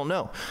down. I don't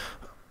know.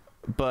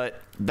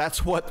 But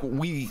that's what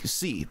we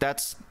see.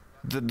 That's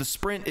the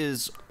sprint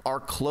is our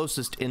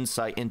closest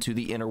insight into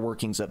the inner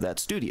workings of that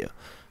studio.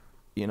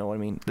 You know what I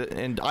mean?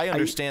 And I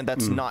understand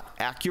that's not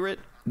accurate.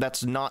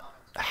 That's not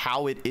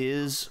how it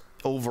is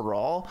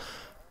overall.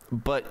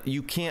 But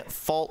you can't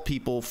fault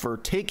people for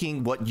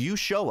taking what you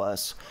show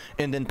us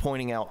and then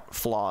pointing out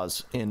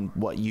flaws in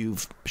what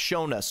you've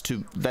shown us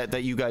to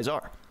that you guys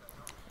are.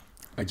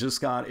 I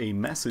just got a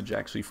message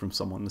actually from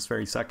someone this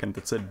very second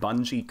that said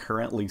Bungie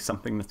currently,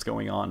 something that's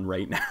going on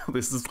right now.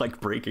 This is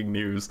like breaking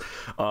news.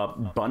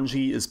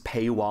 Bungie is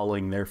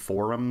paywalling their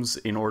forums.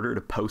 In order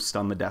to post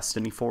on the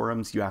Destiny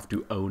forums, you have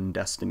to own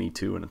Destiny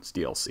 2 and its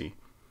DLC.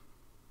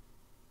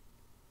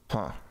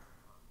 Huh.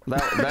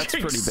 That's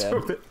pretty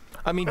bad.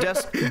 I mean,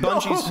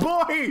 Bungie's...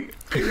 Oh boy!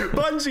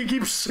 Bungie,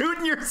 keep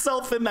shooting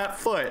yourself in that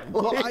foot.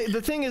 Well,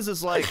 the thing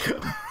is like,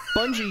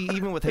 Bungie,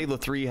 even with Halo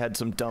 3, had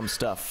some dumb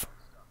stuff.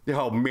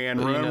 Oh man,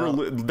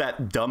 remember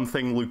that dumb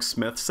thing Luke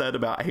Smith said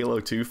about Halo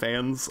 2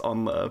 fans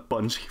on the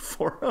Bungie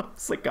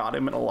forums that got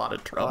him in a lot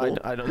of trouble?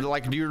 I don't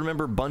like. Do you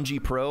remember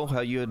Bungie Pro? How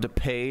you had to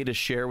pay to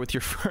share with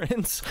your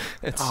friends?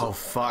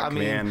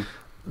 Man.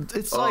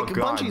 It's like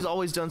Bungie's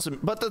always done some.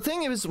 But the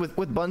thing is with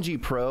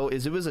Bungie Pro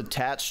is it was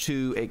attached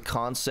to a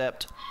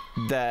concept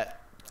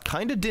that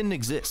kind of didn't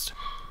exist.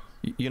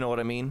 You know what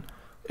I mean?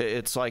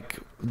 It's like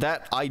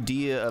that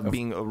idea of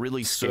being a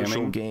really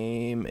social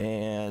game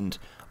and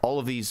all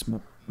of these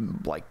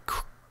like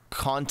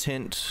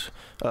content,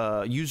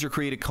 user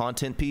created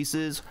content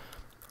pieces,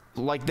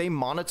 like they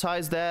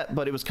monetized that,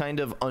 but it was kind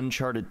of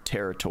uncharted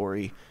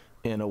territory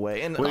in a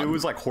way. And it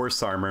was like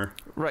horse armor,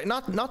 right?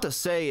 Not to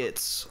say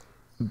it's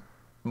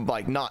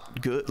like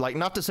not good, like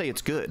not to say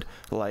it's good.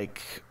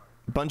 Like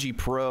Bungie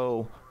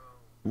Pro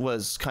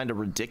was kind of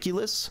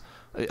ridiculous.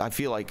 I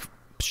feel like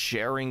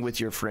sharing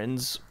with your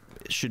friends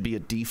should be a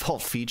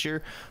default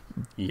feature.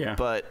 Yeah,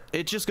 but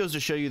it just goes to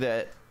show you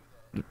that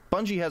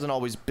Bungie hasn't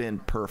always been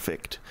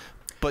perfect.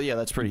 But yeah,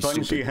 that's pretty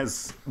stupid.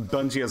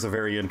 Bungie has a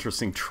very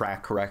interesting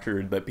track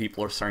record that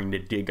people are starting to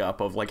dig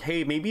up of like,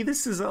 hey, maybe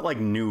this isn't like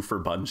new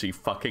for Bungie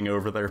fucking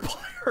over their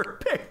player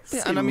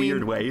base in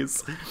weird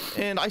ways.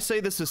 And I say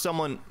this as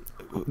someone,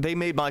 they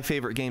made my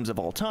favorite games of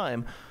all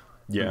time.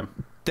 Yeah.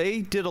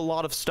 They did a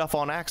lot of stuff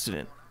on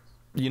accident.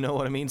 You know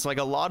what I mean? It's like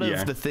a lot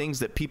of the things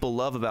that people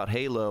love about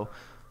Halo,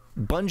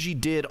 Bungie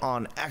did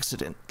on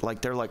accident.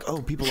 Like they're like, oh,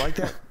 people like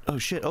that? Oh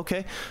shit,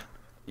 okay.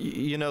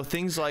 You know,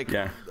 things like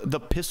the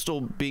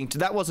pistol being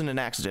that wasn't an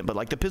accident, but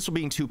like the pistol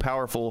being too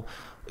powerful,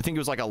 I think it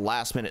was like a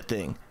last minute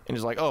thing, and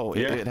it's like, oh,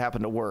 it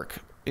happened to work.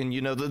 And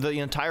you know, the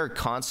entire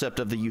concept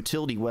of the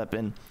utility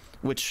weapon,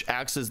 which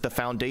acts as the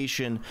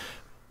foundation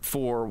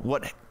for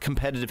what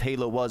competitive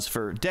Halo was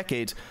for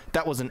decades,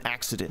 that was an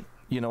accident.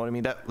 You know what I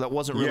mean? That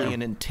wasn't really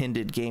an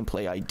intended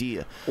gameplay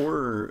idea.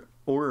 Or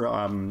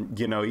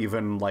you know,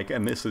 even like,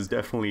 and this is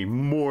definitely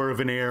more of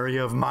an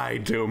area of my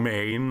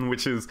domain,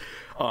 which is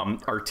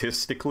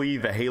artistically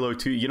the Halo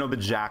 2, you know, the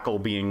jackal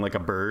being like a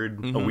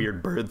bird, a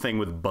weird bird thing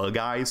with bug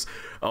eyes.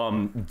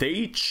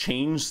 They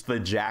changed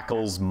the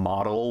jackal's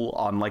model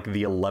on like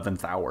the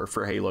 11th hour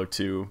for Halo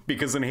 2,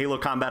 because in Halo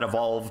Combat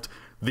Evolved,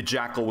 the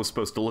jackal was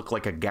supposed to look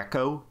like a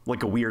gecko,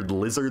 like a weird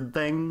lizard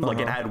thing. Like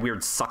it had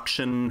weird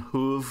suction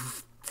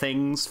hoof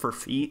things for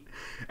feet,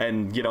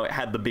 and you know, it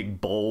had the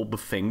big bulb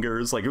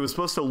fingers. Like it was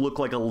supposed to look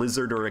like a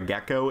lizard or a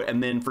gecko,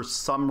 and then for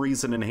some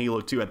reason in Halo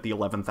 2 at the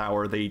 11th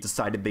hour they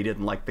decided they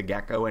didn't like the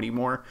gecko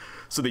anymore,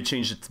 so they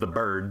changed it to the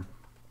bird.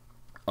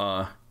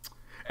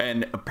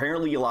 And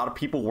apparently a lot of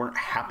people weren't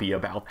happy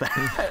about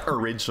that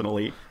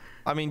originally.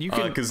 I mean, you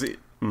can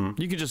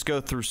you can just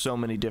go through so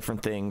many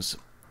different things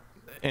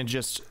and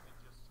just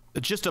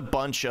a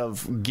bunch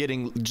of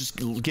getting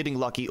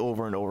lucky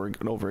over and over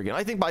and over again.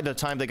 I think by the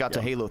time they got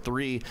to Halo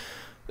 3,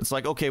 it's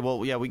like, okay,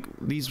 well, yeah,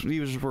 these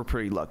were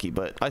pretty lucky,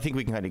 but I think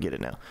we can kind of get it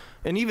now.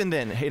 And even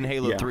then, in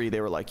Halo 3, they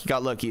were like, you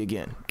got lucky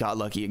again.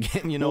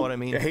 You know what I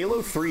mean?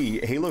 Halo 3,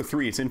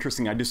 it's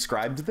interesting. I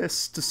described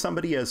this to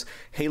somebody as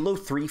Halo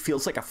 3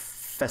 feels like a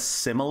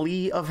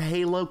facsimile of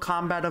Halo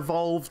Combat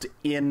Evolved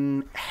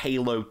in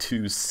Halo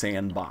 2's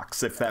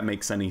Sandbox, if that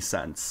makes any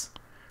sense.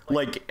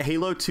 Like,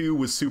 Halo 2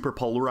 was super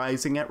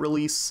polarizing at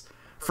release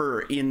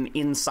for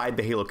inside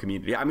the Halo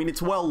community. I mean,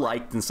 it's well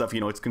liked and stuff, you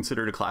know, it's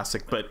considered a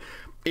classic, but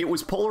it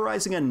was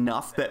polarizing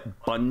enough that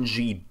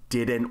Bungie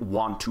didn't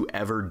want to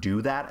ever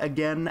do that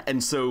again.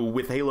 And so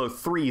with Halo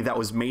 3, that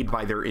was made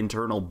by their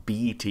internal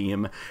B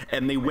team,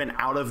 and they went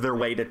out of their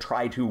way to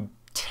try to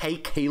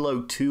take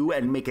Halo 2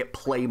 and make it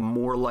play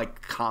more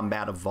like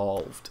Combat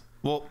Evolved.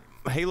 Well,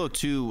 Halo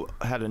 2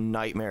 had a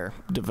nightmare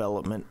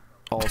development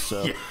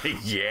also.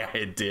 Yeah,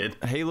 it did.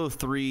 Halo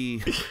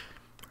 3,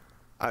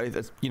 I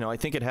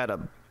think it had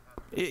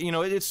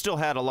it still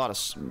had a lot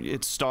of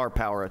its star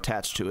power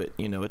attached to it.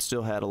 It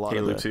still had a lot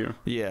Halo of 2.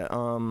 Yeah.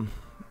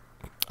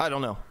 I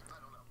don't know.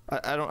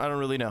 I don't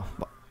really know.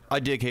 I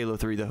dig Halo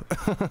 3 though.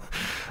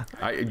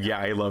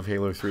 I love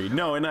Halo 3.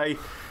 No, and I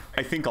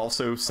think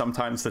also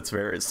sometimes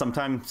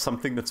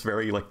something that's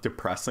very like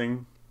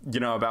depressing,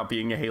 about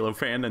being a Halo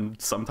fan,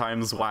 and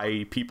sometimes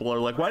why people are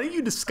like, why don't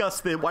you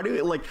discuss that? Why do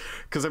you like?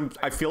 Because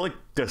I feel like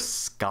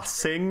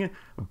discussing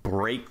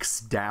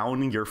breaks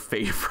down your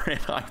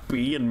favorite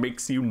IP and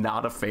makes you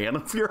not a fan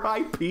of your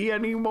IP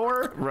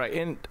anymore. Right,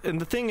 and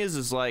the thing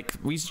is like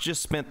we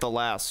just spent the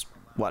last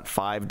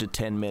 5 to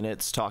 10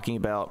 minutes talking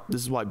about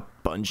this is why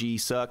Bungie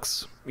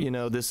sucks. We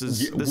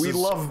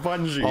love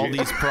Bungie. All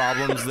these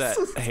problems that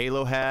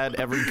Halo had.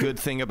 Every good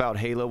thing about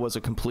Halo was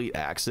a complete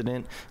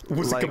accident.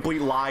 Was a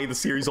complete lie. The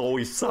series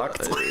always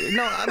sucked.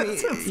 No, I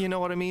mean, you know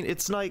what I mean?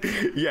 It's like,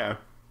 yeah,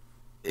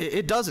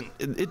 it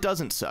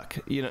doesn't suck.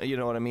 You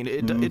know what I mean?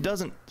 It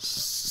doesn't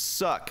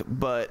suck.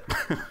 But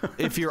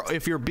if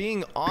you're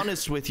being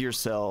honest with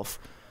yourself,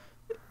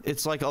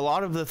 it's like a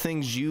lot of the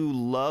things you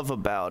love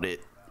about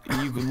it,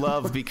 you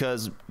love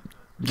because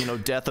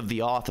death of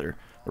the author,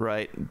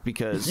 right?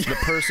 Because the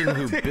person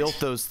who built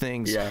those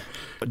things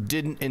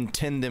didn't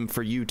intend them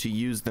for you to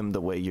use them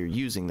the way you're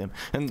using them,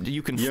 and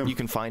you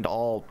can find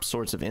all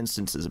sorts of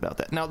instances about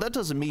that. Now that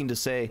doesn't mean to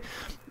say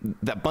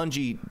that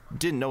Bungie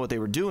didn't know what they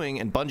were doing,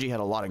 and Bungie had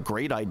a lot of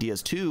great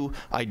ideas too,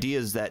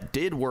 ideas that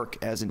did work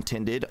as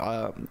intended.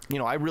 I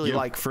really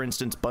like, for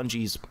instance,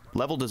 Bungie's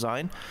level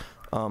design.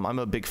 I'm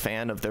a big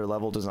fan of their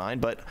level design,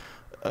 but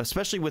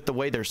especially with the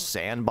way their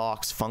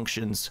sandbox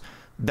functions,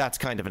 that's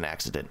kind of an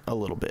accident a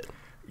little bit.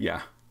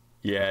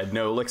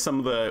 No, like some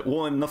of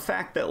and the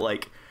fact that,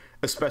 like,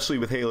 especially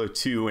with Halo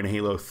 2 and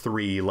Halo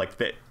 3, like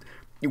that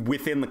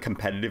within the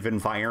competitive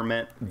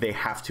environment, they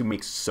have to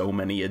make so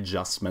many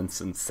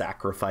adjustments and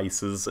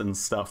sacrifices and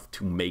stuff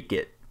to make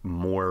it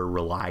more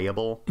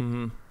reliable.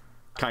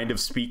 Kind of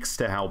speaks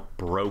to how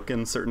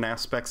broken certain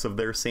aspects of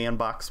their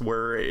sandbox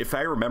were. If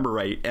I remember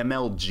right,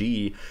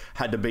 MLG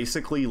had to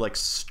basically like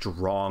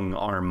strong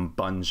arm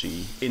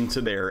Bungie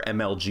into their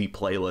MLG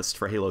playlist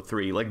for Halo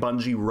 3. Like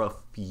Bungie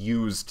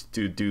refused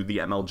to do the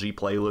MLG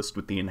playlist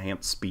with the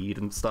enhanced speed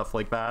and stuff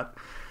like that.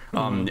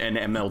 And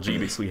MLG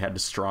basically had to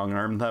strong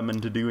arm them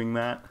into doing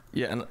that.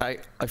 Yeah, and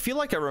I feel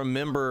like I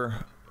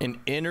remember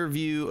an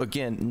interview,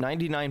 again,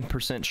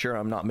 99% sure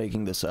I'm not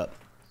making this up,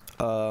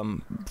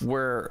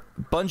 where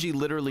Bungie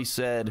literally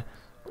said,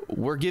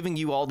 we're giving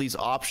you all these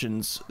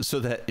options so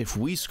that if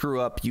we screw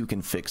up, you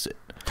can fix it.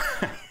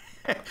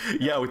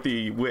 Yeah,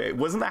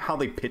 wasn't that how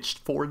they pitched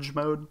Forge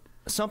mode?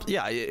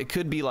 It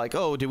could be like,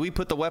 oh, did we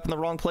put the weapon in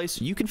the wrong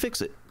place? You can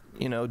fix it.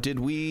 Did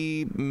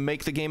we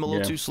make the game a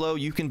little too slow?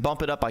 You can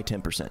bump it up by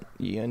 10%.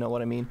 You know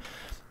what I mean?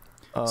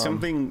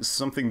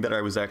 Something that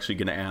I was actually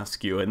going to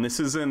ask you, and this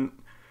isn't,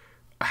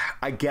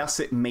 I guess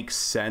it makes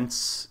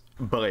sense,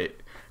 but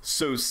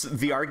so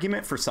the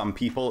argument for some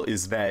people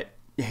is that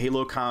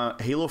Halo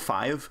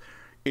 5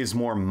 is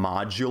more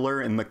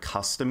modular in the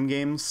custom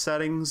game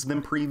settings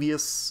than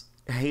previous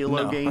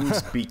Halo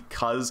games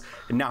because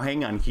now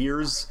hang on,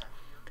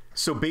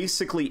 so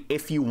basically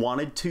if you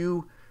wanted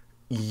to,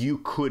 you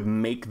could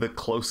make the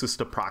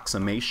closest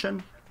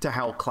approximation to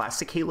how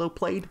classic Halo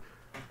played,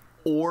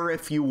 or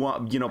if you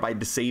want, by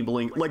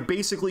disabling, like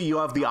basically you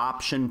have the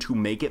option to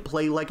make it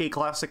play like a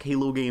classic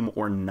Halo game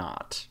or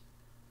not.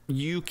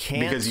 You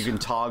can't, because you can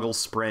toggle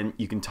sprint,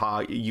 you can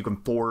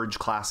forge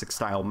classic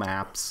style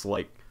maps,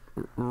 like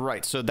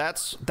right. So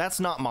that's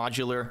not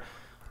modular,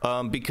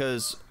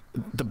 because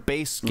the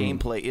base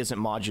gameplay isn't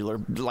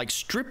modular. Like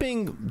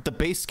stripping the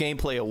base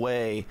gameplay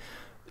away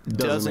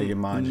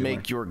doesn't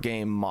make your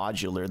game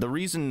modular. The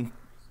reason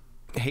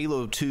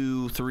Halo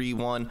 2, 3,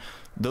 1,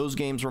 those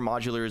games were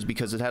modular is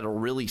because it had a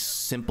really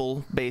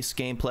simple base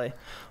gameplay.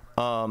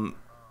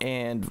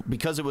 And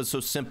because it was so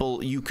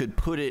simple, you could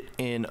put it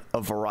in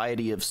a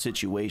variety of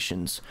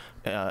situations,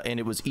 and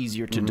it was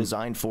easier to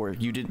design for.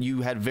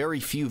 You had very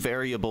few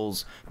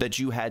variables that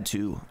you had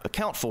to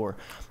account for,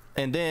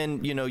 and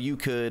then you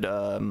could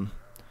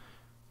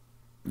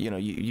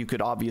you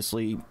could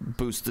obviously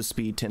boost the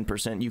speed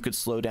 10%. You could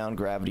slow down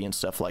gravity and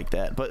stuff like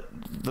that. But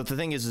the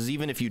thing is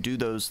even if you do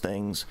those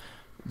things,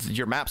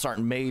 your maps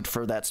aren't made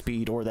for that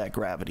speed or that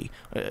gravity,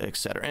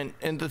 etc.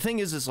 And the thing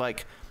is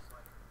like,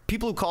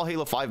 people who call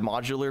Halo 5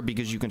 modular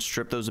because you can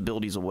strip those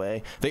abilities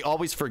away, they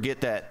always forget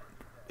that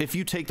if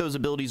you take those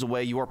abilities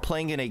away, you are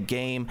playing in a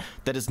game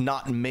that is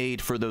not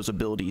made for those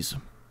abilities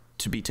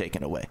to be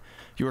taken away.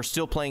 You are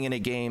still playing in a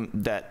game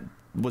that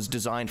was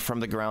designed from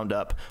the ground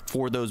up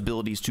for those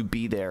abilities to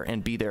be there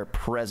and be there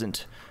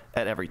present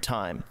at every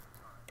time.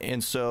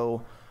 And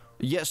so,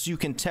 yes, you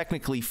can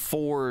technically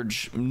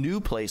forge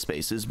new play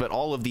spaces, but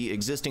all of the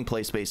existing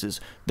play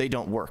spaces, they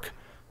don't work.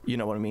 You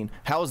know what I mean?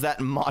 How is that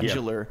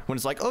modular when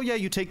it's like, oh yeah,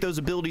 you take those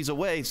abilities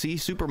away, see,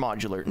 super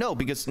modular? No,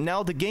 because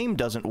now the game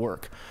doesn't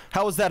work.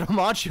 How is that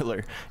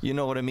modular? You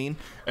know what I mean?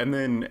 And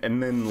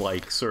then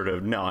like sort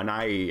of no, and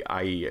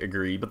I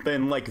agree. But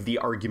then like the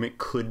argument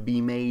could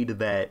be made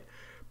that,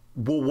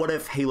 well, what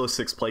if Halo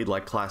 6 played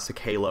like classic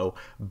Halo,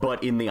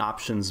 but in the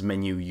options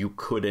menu you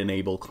could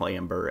enable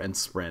clamber and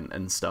sprint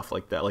and stuff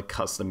like that, like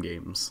custom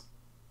games?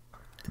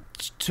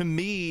 To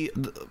me,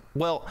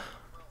 well,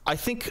 I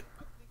think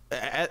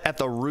at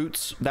the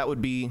roots that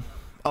would be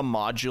a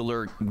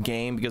modular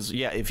game, because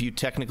yeah, if you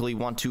technically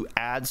want to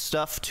add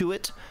stuff to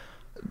it,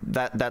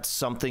 that's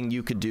something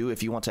you could do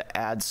if you want to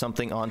add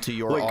something onto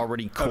your like,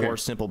 already core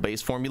simple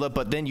base formula.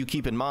 But then you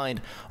keep in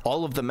mind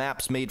all of the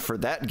maps made for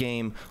that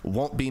game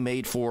won't be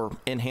made for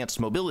enhanced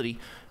mobility.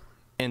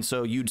 And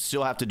so you'd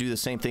still have to do the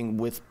same thing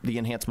with the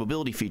enhanced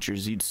mobility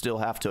features. You'd still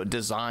have to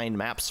design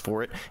maps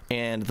for it,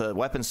 and the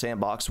weapon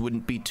sandbox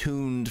wouldn't be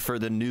tuned for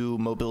the new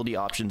mobility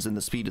options and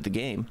the speed of the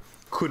game.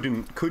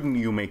 Couldn't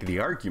you make the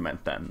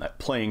argument then that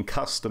playing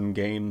custom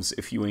games,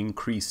 if you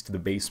increased the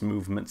base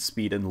movement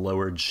speed and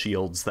lowered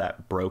shields,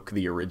 that broke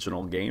the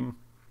original game?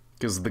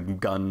 Because the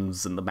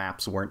guns and the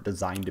maps weren't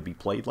designed to be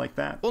played like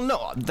that? Well,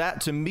 no,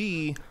 that to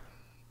me,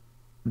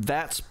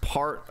 that's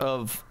part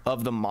of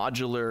the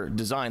modular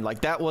design.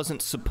 Like, that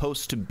wasn't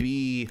supposed to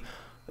be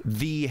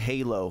the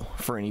Halo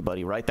for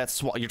anybody, right? That's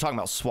SWAT. You're talking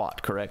about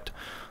SWAT, correct?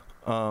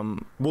 Well,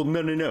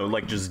 no.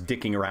 Like, just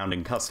dicking around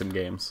in custom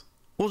games.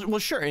 Well,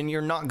 sure, and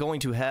you're not going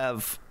to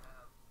have,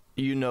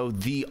 you know,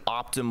 the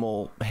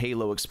optimal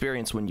Halo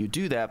experience when you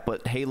do that,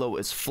 but Halo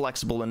is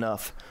flexible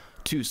enough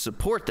to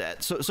support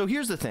that. So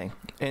here's the thing,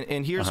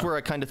 and here's where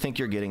I kind of think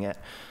you're getting at.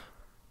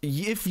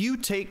 If you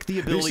take the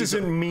ability... This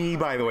isn't me,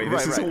 by the way.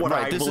 This isn't what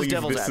I believe. This is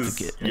devil's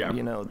advocate. Yeah.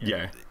 You know,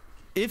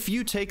 if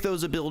you take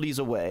those abilities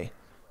away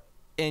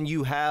and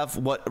you have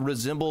what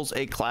resembles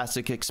a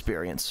classic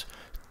experience,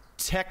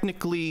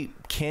 technically,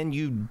 can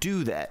you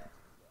do that?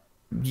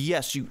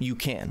 Yes, you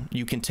can.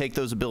 You can take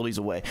those abilities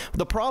away.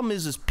 The problem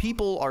is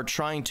people are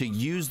trying to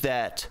use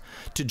that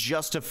to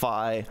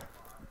justify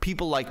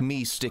people like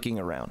me sticking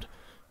around.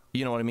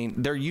 You know what I mean?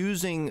 They're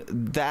using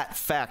that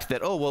fact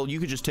that, oh, well, you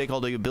could just take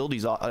all the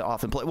abilities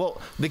off and play.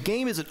 Well, the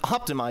game isn't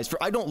optimized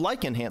for... I don't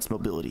like enhanced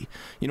mobility.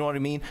 You know what I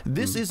mean?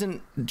 This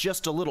isn't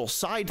just a little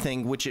side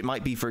thing, which it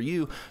might be for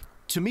you.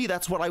 To me,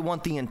 that's what I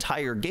want the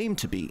entire game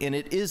to be. And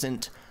it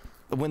isn't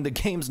when the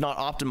game's not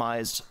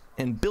optimized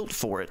and built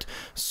for it.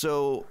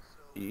 So,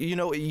 you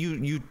know,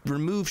 you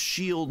remove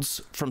shields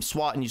from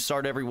SWAT and you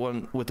start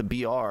everyone with a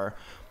BR.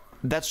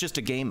 That's just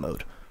a game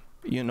mode.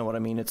 You know what I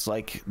mean? It's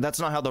like, that's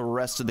not how the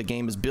rest of the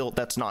game is built.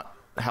 That's not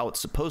how it's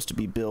supposed to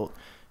be built.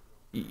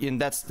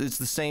 And it's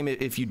the same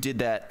if you did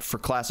that for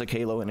classic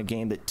Halo in a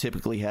game that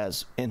typically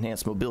has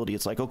enhanced mobility.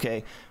 It's like,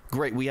 okay,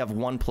 great, we have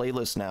one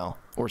playlist now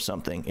or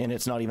something, and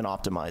it's not even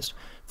optimized.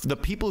 The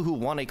people who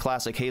want a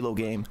classic Halo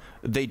game,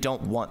 they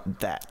don't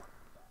want that.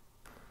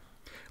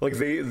 Like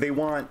they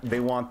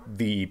want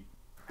the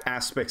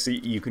aspects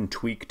that you can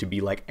tweak to be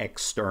like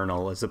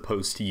external, as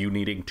opposed to you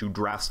needing to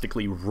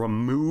drastically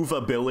remove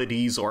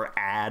abilities or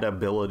add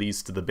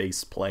abilities to the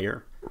base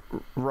player.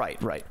 Right.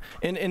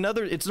 And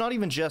it's not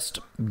even just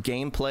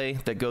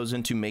gameplay that goes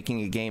into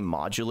making a game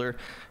modular.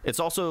 It's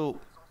also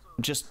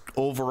just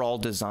overall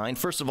design.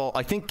 First of all,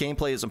 I think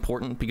gameplay is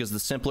important because the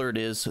simpler it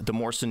is, the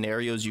more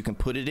scenarios you can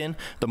put it in,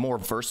 the more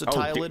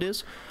versatile it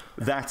is.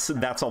 That's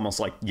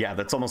almost like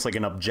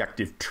an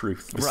objective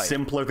truth. The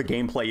simpler the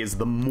gameplay is,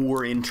 the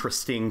more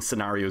interesting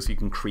scenarios you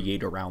can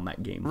create around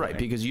that gameplay. Right,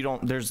 because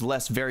there's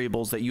less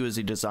variables that you as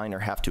a designer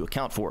have to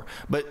account for.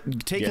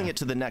 But taking it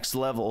to the next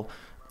level,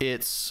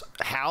 it's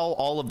how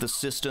all of the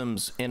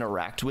systems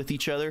interact with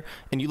each other.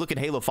 And you look at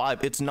Halo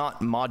 5, it's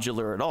not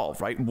modular at all,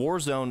 right?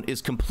 Warzone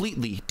is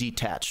completely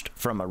detached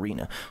from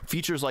Arena.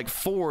 Features like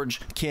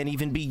Forge can't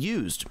even be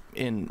used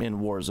in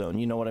Warzone,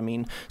 you know what I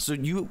mean? So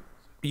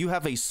you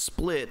have a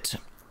split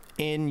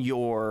in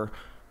your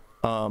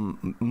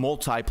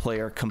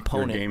multiplayer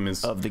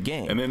component of the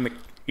game. And then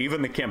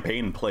even the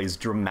campaign plays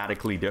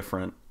dramatically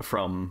different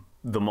from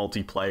the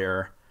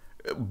multiplayer,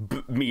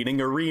 meaning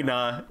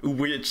Arena,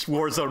 which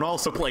Warzone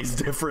also plays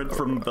different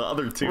from the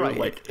other two. Right.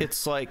 Like,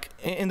 it's like,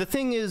 and the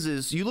thing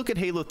is you look at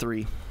Halo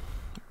 3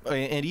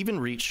 and even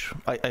Reach,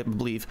 I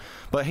believe,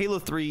 but Halo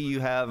 3 you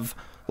have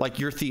like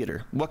your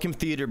theater. What can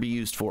theater be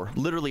used for?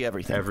 Literally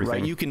everything.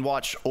 Right? You can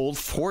watch old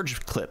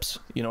Forge clips,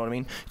 you know what I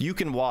mean? You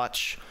can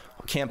watch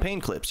campaign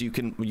clips, you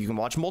can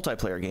watch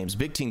multiplayer games,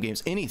 big team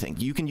games, anything.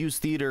 You can use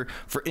theater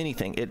for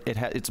anything.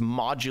 It's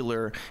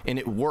modular and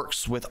it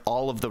works with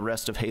all of the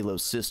rest of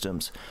Halo's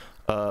systems.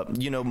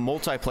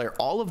 Multiplayer,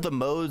 all of the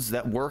modes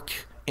that work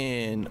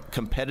in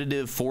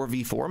competitive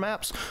 4v4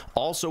 maps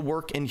also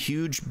work in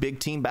huge big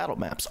team battle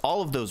maps.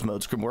 All of those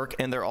modes can work,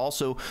 and they're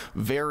also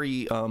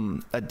very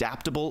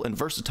adaptable and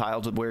versatile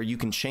to where you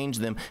can change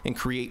them and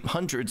create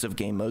hundreds of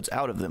game modes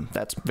out of them.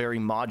 That's very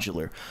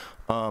modular.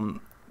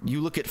 You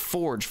look at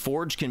Forge.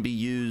 Forge can be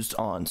used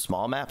on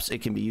small maps.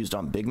 It can be used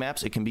on big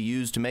maps. It can be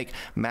used to make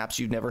maps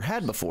you've never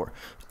had before.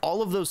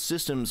 All of those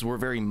systems were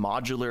very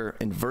modular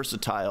and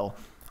versatile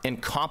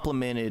and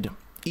complemented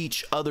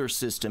each other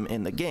system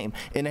in the game.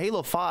 In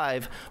Halo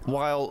 5,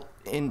 while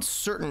in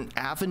certain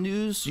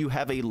avenues you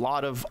have a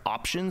lot of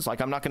options, like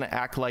I'm not going to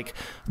act like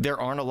there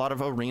aren't a lot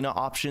of arena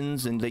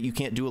options and that you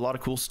can't do a lot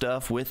of cool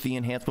stuff with the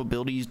enhanced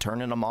mobilities,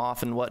 turning them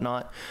off and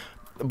whatnot,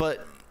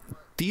 but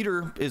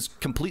theater is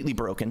completely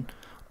broken.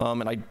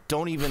 And I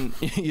don't even,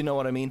 you know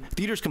what I mean?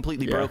 Theater's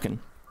completely broken.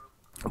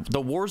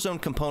 The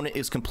Warzone component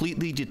is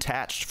completely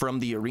detached from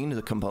the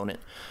arena component.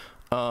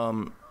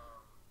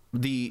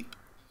 The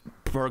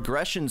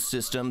progression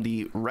system,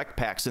 the rec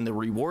packs and the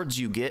rewards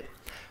you get,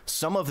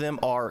 some of them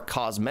are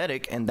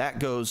cosmetic and that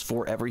goes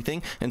for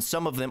everything, and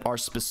some of them are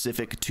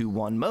specific to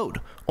one mode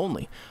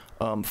only.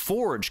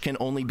 Forge can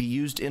only be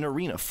used in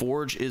arena.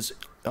 Forge is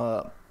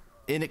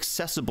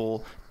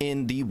inaccessible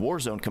in the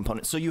Warzone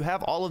component. So you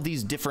have all of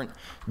these different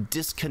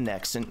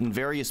disconnects and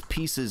various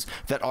pieces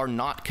that are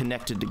not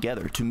connected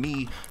together. To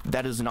me,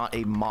 that is not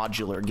a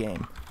modular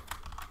game.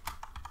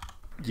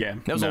 Yeah,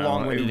 that was a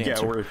long-winded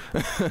answer.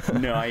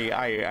 No,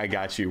 I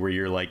got you. Where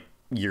you're like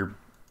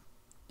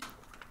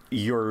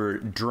you're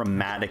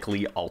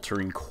dramatically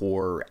altering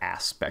core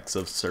aspects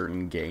of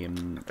certain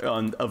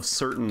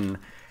certain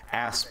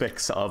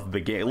aspects of the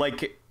game.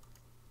 Like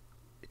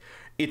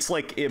it's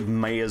like it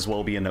may as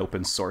well be an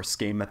open source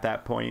game at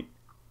that point,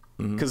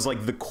 because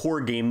like the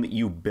core game that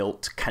you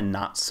built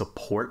cannot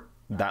support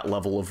that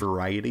level of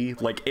variety.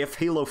 Like if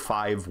Halo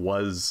 5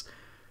 was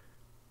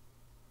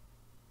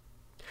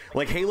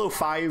like Halo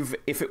 5,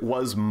 if it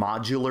was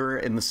modular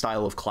in the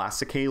style of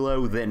classic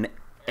Halo, then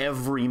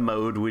every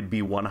mode would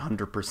be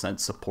 100%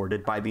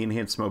 supported by the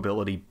enhanced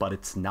mobility, but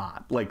it's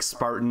not. Like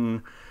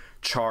Spartan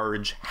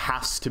Charge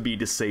has to be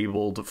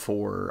disabled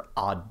for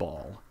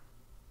Oddball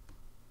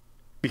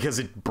because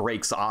it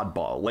breaks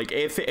Oddball. Like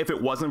if it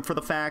wasn't for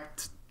the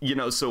fact, you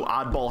know, so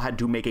Oddball had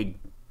to make a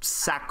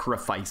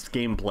sacrifice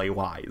gameplay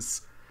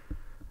wise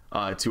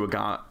to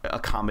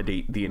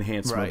accommodate the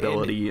enhanced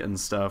mobility and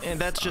stuff.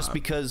 And that's just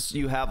because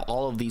you have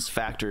all of these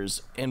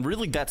factors, and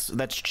really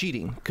that's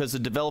cheating, because the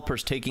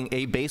developer's taking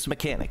a base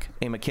mechanic,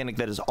 a mechanic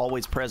that is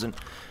always present,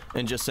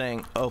 and just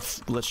saying, oh,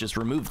 let's just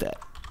remove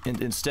that. And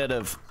instead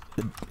of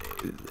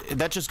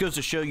that, just goes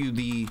to show you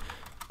the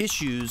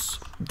issues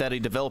that a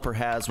developer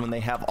has when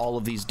they have all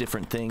of these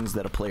different things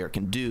that a player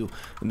can do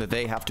and that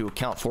they have to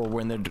account for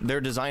when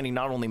they're designing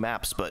not only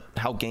maps but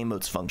how game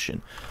modes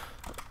function.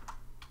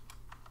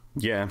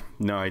 Yeah,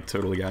 no, I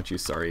totally got you.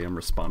 Sorry, I'm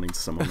responding to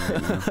someone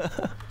right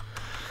now.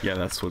 Yeah,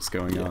 that's what's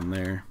going on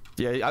there.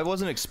 Yeah, I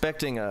wasn't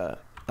expecting a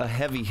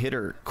heavy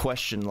hitter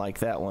question like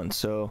that one,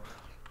 so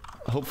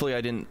hopefully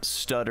I didn't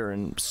stutter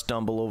and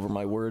stumble over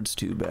my words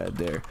too bad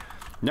there.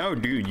 No,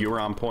 dude, you were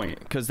on point.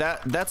 Because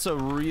that's a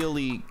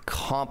really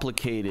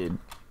complicated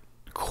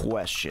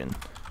question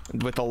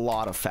with a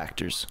lot of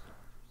factors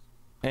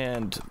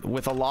and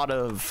with a lot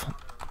of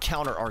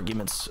counter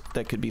arguments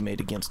that could be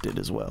made against it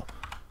as well.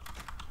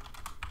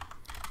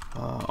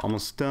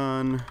 Almost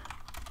done.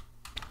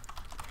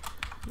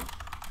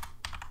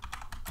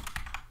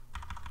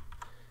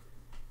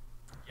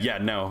 Yeah,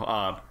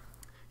 no.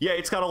 Yeah,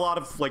 it's got a lot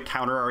of like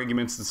counter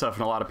arguments and stuff,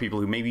 and a lot of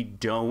people who maybe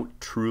don't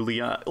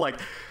truly like.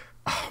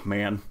 Oh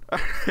man,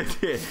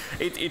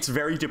 it's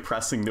very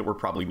depressing that we're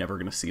probably never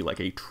going to see like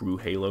a true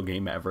Halo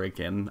game ever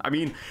again. I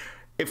mean,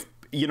 if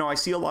you know, I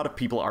see a lot of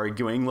people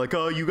arguing like,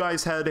 "Oh, you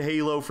guys had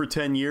Halo for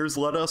 10 years.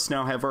 Let us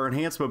now have our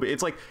enhanced mode."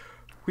 It's like,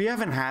 we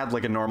haven't had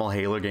like a normal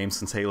Halo game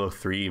since Halo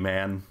 3,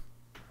 man.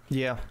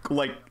 Yeah.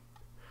 Like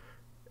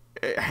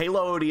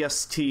Halo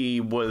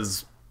ODST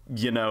was,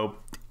 you know,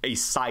 a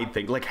side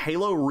thing. Like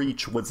Halo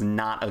Reach was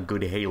not a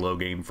good Halo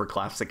game for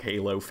classic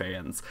Halo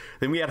fans.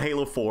 Then we had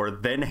Halo 4,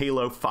 then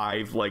Halo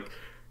 5. Like,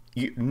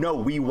 no,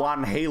 we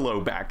want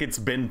Halo back. It's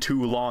been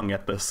too long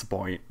at this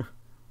point.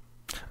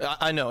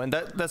 I know, and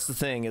that's the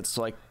thing. It's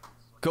like,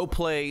 go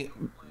play.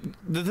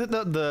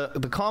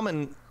 The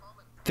common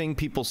thing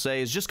people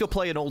say is just go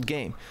play an old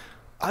game.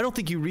 I don't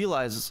think you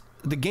realize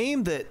the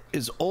game that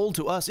is old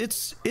to us,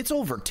 it's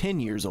over 10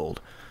 years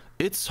old.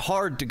 It's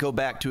hard to go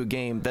back to a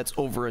game that's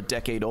over a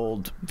decade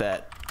old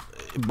that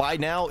by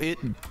now it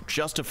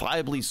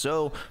justifiably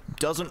so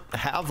doesn't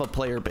have a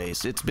player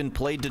base. It's been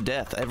played to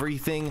death.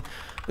 Everything,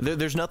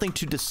 there's nothing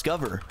to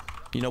discover.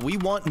 You know, we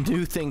want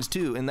new things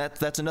too, and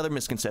that's another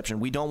misconception.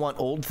 We don't want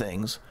old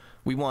things.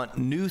 We want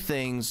new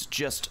things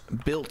just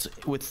built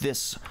with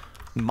this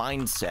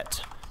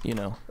mindset, you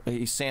know,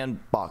 a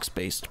sandbox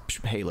based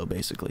Halo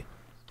basically.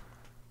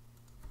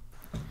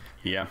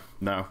 Yeah,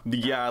 no.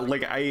 Yeah,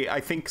 like I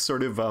think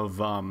sort of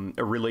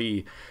a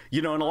really,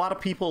 you know, and a lot of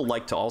people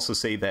like to also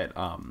say that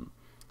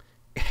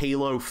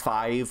Halo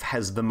 5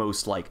 has the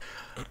most like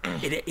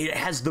it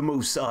has the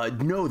most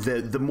no,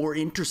 the more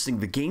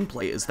interesting the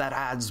gameplay is, that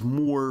adds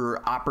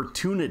more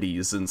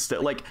opportunities and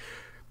stuff. Like,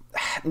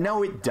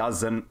 no, it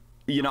doesn't.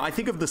 You know, I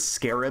think of the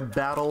Scarab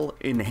battle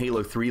in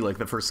Halo 3, like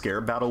the first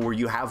Scarab battle, where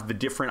you have the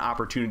different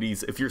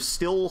opportunities. If you're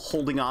still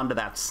holding on to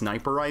that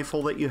sniper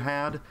rifle that you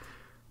had,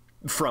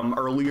 from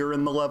earlier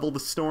in the level, the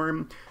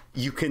storm,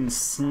 you can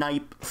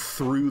snipe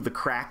through the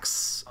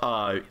cracks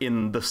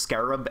in the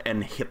scarab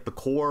and hit the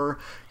core.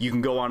 You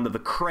can go onto the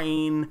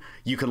crane.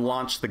 You can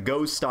launch the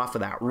ghost off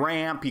of that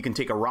ramp. You can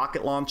take a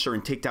rocket launcher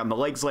and take down the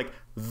legs. Like,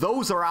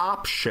 those are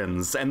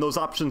options, and those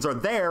options are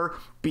there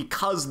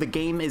because the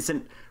game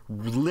isn't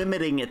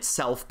limiting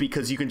itself,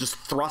 because you can just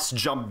thrust,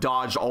 jump,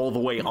 dodge all the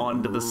way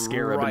onto the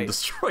scarab and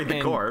destroy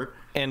the core.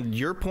 And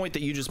your point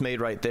that you just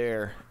made right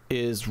there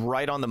is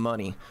right on the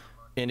money.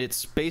 And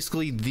it's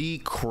basically the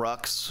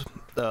crux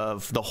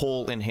of the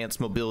whole enhanced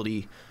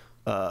mobility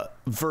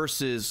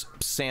versus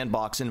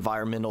sandbox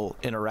environmental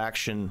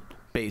interaction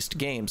based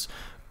games.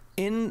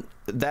 In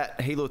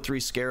that Halo 3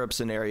 Scarab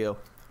scenario,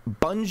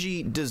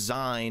 Bungie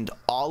designed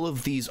all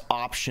of these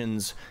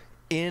options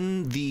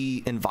in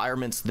the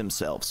environments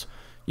themselves.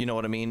 You know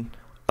what I mean?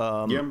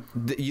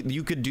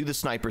 You could do the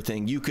sniper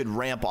thing. You could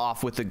ramp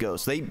off with the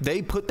ghost.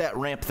 They put that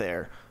ramp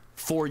there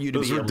for you to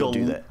be able to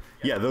do that.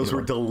 Yeah, those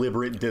were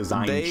deliberate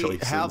design choices.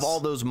 They have all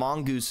those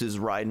mongooses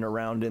riding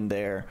around in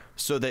there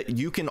so that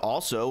you can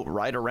also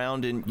ride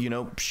around and, you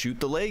know, shoot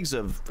the legs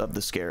of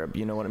the scarab.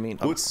 You know what I mean?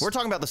 We're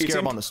talking about the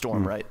scarab on the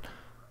storm, right?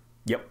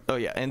 Yep. Oh,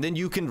 yeah. And then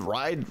you can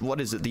ride,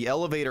 what is it, the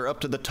elevator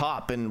up to the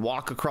top and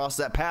walk across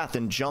that path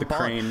and jump the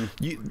crane.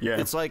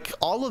 It's like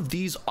all of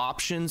these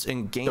options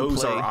and gameplay.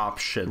 Those are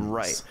options.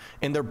 Right.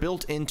 And they're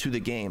built into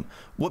the game.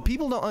 What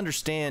people don't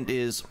understand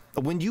is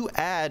when you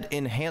add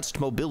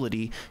enhanced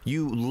mobility,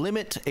 you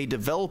limit a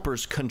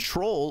developer's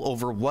control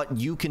over what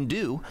you can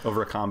do.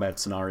 Over a combat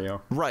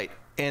scenario. Right.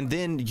 And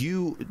then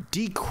you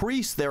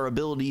decrease their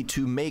ability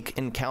to make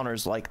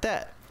encounters like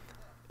that.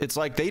 It's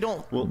like they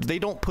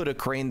don't put a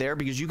crane there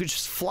because you could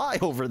just fly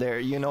over there.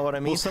 You know what I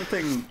mean?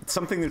 Well,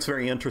 something that's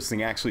very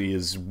interesting actually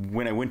is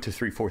when I went to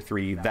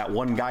 343, that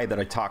one guy that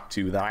I talked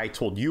to that I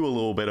told you a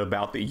little bit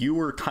about that you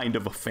were kind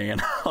of a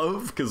fan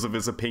of because of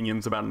his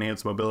opinions about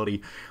enhanced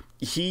mobility,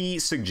 he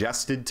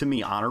suggested to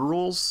me honor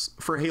rules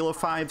for Halo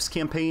 5's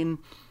campaign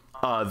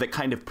that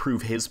kind of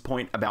prove his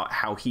point about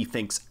how he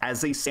thinks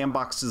as a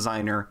sandbox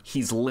designer,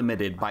 he's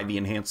limited by the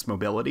enhanced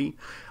mobility.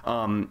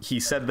 He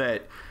said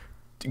that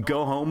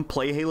go home,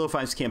 play Halo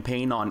 5's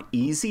campaign on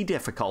easy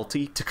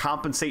difficulty to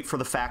compensate for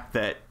the fact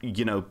that,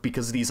 you know,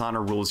 because of these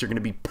honor rules, you're going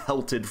to be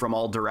pelted from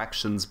all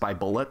directions by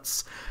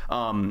bullets.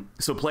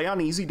 So play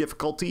on easy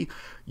difficulty.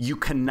 You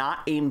cannot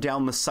aim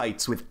down the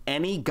sights with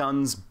any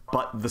guns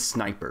but the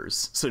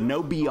snipers. So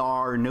no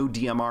BR, no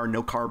DMR,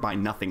 no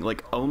carbine, nothing.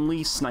 Like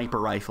only sniper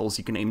rifles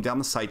you can aim down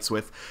the sights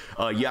with.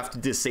 You have to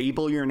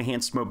disable your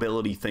enhanced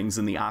mobility things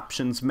in the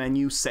options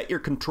menu. Set your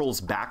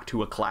controls back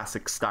to a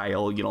classic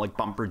style, you know, like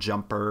bumper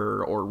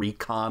jumper or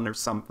recon or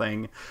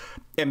something.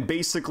 And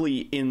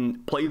basically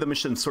play the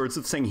mission Swords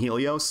of St.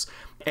 Helios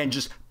and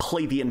just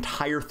play the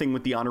entire thing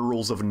with the honor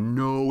rules of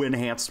no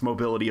enhanced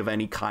mobility of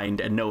any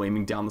kind and no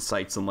aiming down the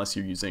sights unless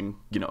you're using,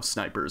 you know,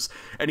 snipers.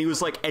 And he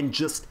was like, and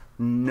just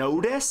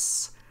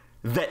notice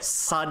that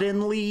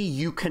suddenly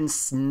you can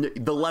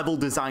the level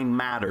design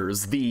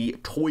matters, the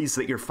toys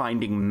that you're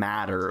finding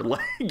matter, like,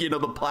 you know,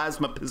 the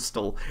plasma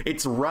pistol,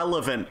 it's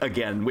relevant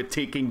again with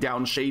taking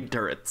down shade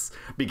turrets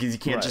because you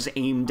can't just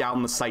aim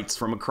down the sights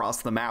from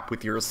across the map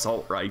with your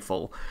assault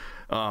rifle.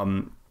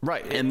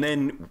 Right. And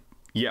then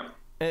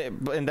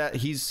and that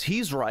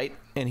he's right,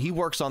 and he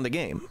works on the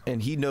game,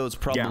 and he knows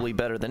probably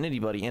better than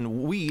anybody.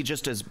 And we,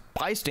 just as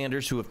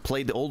bystanders who have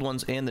played the old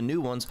ones and the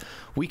new ones,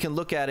 we can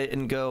look at it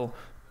and go,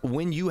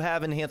 when you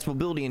have enhanced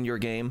mobility in your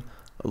game,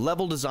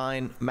 level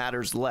design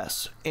matters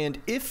less.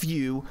 And if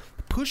you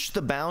push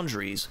the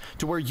boundaries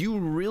to where you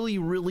really,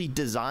 really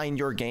design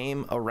your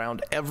game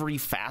around every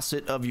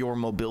facet of your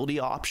mobility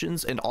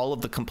options and all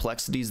of the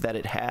complexities that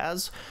it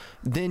has,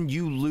 then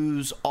you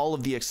lose all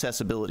of the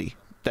accessibility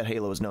that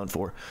Halo is known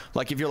for.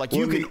 Like if you're like,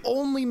 you can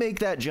only make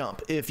that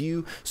jump if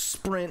you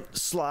sprint,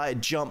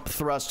 slide, jump,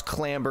 thrust,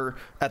 clamber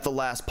at the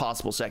last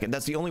possible second.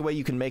 That's the only way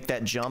you can make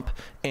that jump,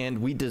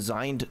 and we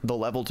designed the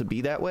level to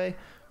be that way.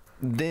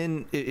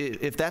 Then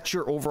if that's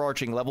your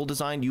overarching level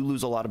design, you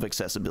lose a lot of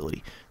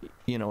accessibility.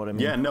 You know what I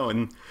mean? Yeah, no,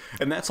 and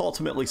that's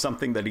ultimately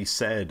something that he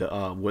said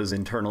was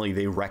internally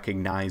they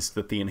recognized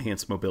that the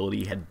enhanced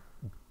mobility had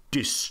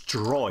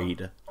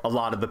destroyed a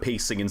lot of the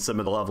pacing in some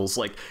of the levels.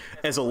 Like,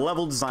 as a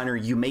level designer,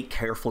 you may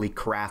carefully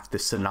craft the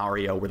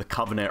scenario where the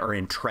Covenant are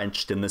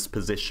entrenched in this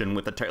position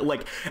with the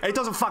like, and it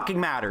doesn't fucking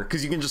matter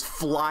because you can just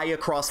fly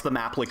across the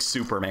map like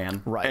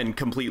Superman and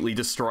completely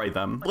destroy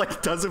them. Like,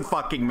 it doesn't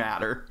fucking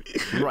matter.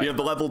 Right. You know,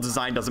 the level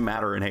design doesn't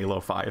matter in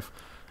Halo 5.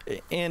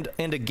 And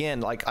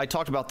again, like I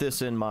talked about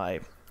this in my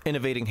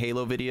Innovating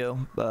Halo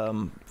video,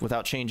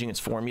 without changing its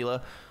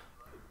formula,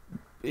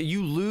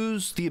 you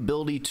lose the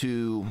ability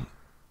to...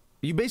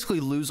 You basically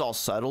lose all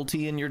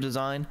subtlety in your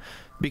design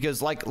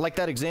because like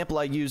that example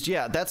I used,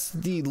 that's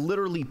the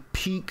literally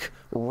peak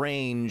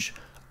range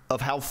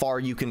of how far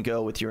you can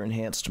go with your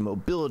enhanced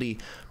mobility.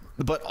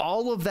 But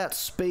all of that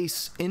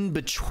space in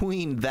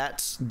between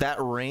that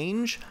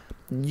range,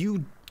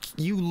 you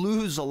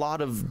lose a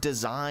lot of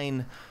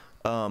design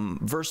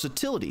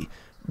versatility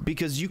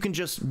because you can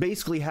just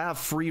basically have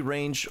free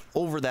range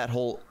over that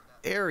whole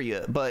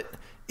area. But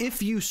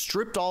if you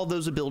stripped all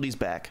those abilities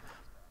back,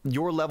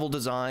 your level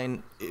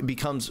design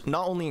becomes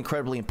not only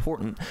incredibly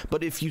important,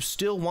 but if you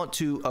still want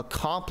to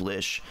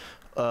accomplish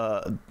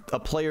a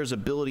player's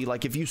ability,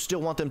 like if you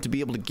still want them to be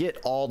able to get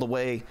all the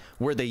way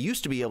where they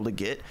used to be able to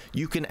get,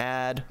 you can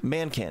add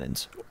man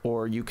cannons,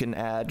 or you can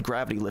add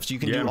gravity lifts. You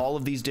can do all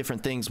of these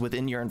different things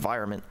within your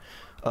environment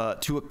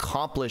to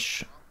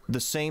accomplish the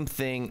same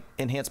thing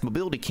enhanced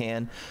mobility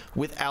can,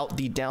 without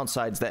the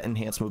downsides that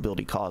enhanced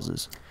mobility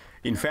causes.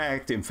 In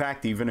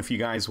fact, even if you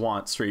guys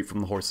want straight from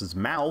the horse's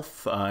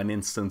mouth, an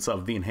instance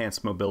of the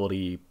enhanced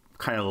mobility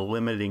kind of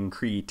limiting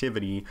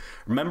creativity,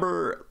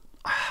 remember,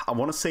 I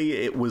want to say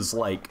it was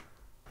like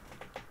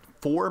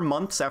 4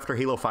 months after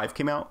Halo 5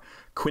 came out,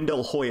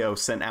 Quindel Hoyo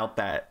sent out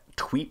that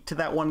tweet to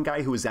that one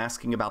guy who was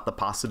asking about the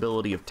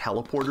possibility of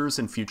teleporters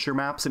in future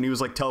maps, and he was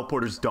like,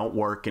 teleporters don't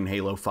work in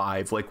Halo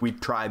 5. Like, we've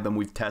tried them,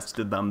 we've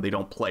tested them, they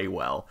don't play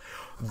well.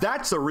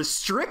 That's a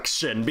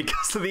restriction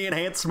because of the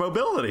enhanced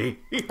mobility.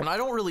 And I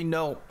don't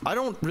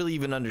really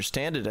even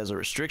understand it as a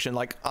restriction.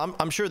 Like,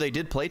 I'm sure they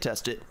did play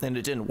test it and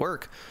it didn't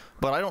work,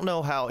 but I don't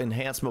know how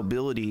enhanced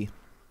mobility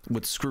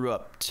would screw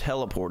up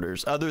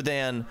teleporters, other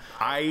than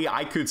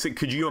I could say,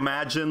 could you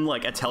imagine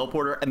like a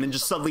teleporter and then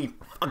just suddenly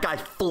a guy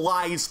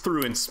flies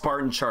through and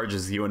Spartan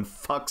charges you and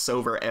fucks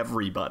over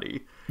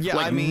everybody? Yeah,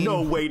 like, I mean,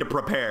 no way to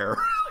prepare.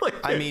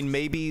 I mean,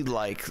 maybe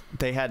like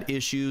they had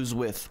issues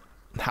with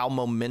how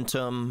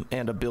momentum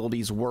and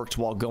abilities worked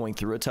while going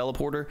through a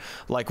teleporter.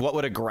 Like, what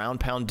would a ground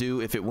pound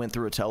do if it went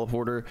through a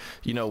teleporter?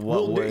 You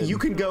know, you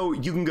can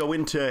go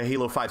into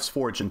Halo 5's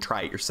Forge and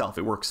try it yourself.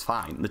 It works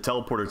fine. The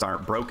teleporters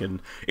aren't broken.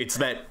 It's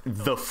that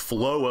the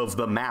flow of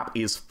the map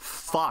is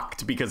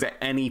fucked, because at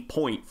any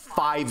point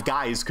 5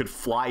 guys could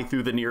fly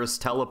through the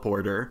nearest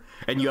teleporter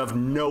and you have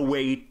no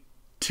way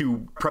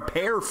to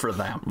prepare for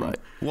them. Right.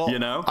 Well, you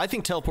know, I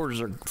think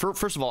teleporters are,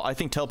 first of all, I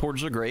think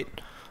teleporters are great.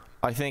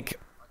 I think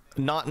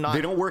not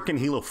they don't work in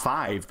Halo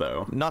 5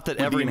 though. Not that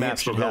every map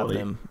should have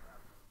them,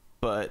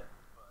 but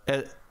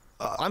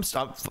I'm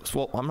not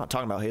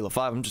talking about Halo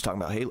 5. I'm just talking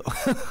about Halo. I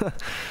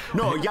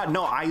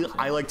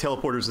like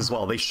teleporters as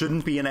well. They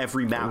shouldn't be in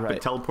every map, right.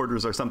 But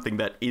teleporters are something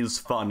that is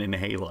fun in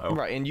Halo.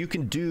 Right, and you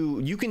can.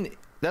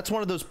 That's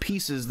one of those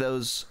pieces,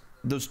 those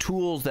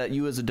tools that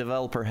you as a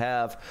developer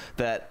have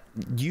that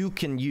you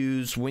can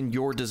use when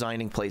you're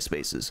designing play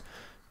spaces.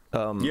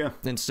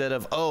 Instead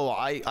of,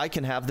 I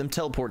can have them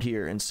teleport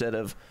here instead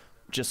of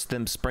just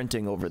them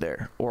sprinting over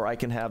there, or I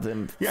can have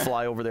them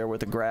fly over there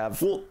with a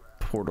grav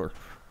porter.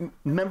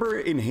 Remember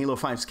in Halo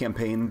 5's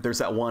campaign, there's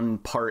that one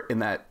part in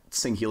that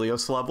Sing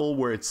Helios level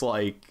where it's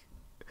like,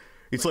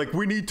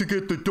 we need to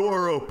get the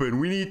door open,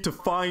 we need to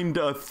find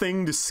a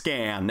thing to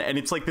scan, and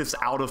it's like this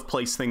out of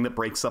place thing that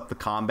breaks up the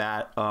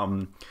combat.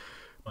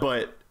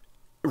 But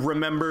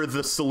remember,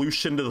 the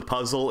solution to the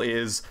puzzle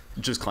is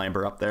just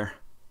clamber up there.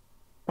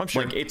 I'm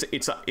sure. Like,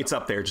 it's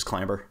up there, just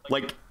clamber.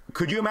 Like,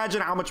 could you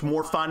imagine how much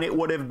more fun it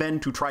would have been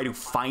to try to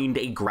find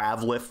a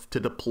grav lift to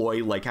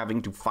deploy, like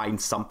having to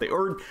find something,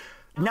 or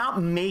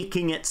not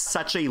making it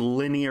such a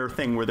linear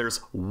thing where there's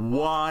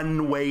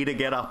one way to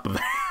get up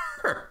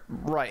there.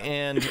 Right,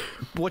 and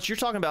what you're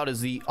talking about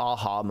is the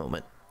aha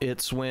moment.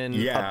 It's when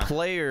a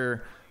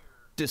player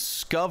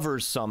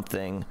discovers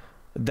something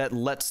that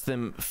lets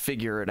them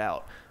figure it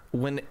out.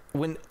 When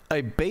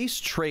a base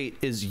trait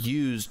is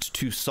used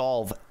to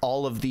solve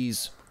all of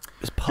these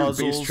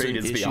puzzles base trait and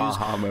is issues, the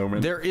aha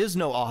moment. there is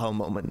no aha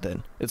moment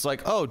then. It's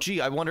like, oh, gee,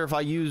 I wonder if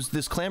I use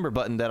this clamber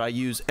button that I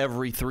use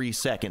every 3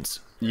 seconds.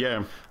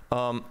 Yeah.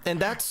 And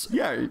that's...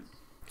 Yeah.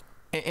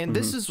 And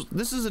this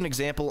is an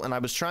example, and I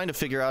was trying to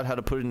figure out how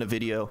to put it in a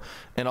video,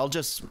 and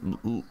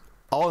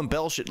I'll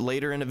embellish it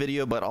later in a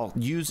video, but I'll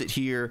use it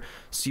here,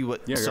 see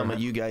what some of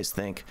you guys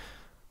think.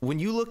 When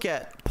you look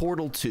at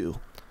Portal 2,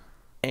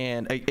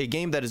 and a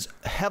game that is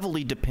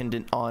heavily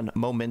dependent on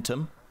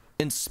momentum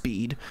and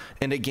speed,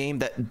 and a game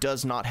that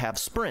does not have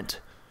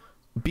sprint,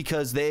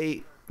 because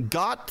they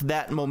got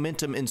that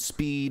momentum and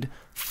speed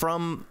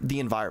from the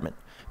environment.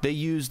 They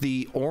use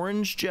the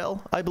orange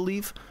gel, I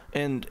believe,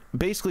 and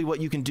basically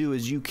what you can do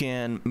is you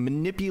can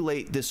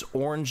manipulate this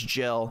orange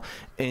gel,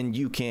 and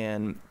you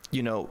can,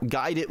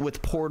 guide it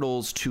with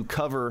portals to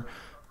cover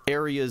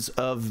areas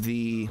of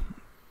the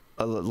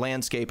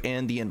landscape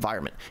and the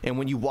environment. And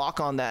when you walk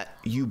on that,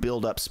 you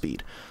build up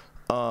speed.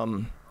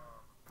 And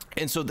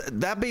so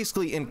that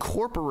basically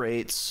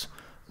incorporates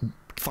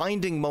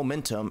finding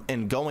momentum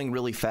and going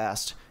really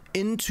fast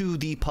into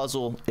the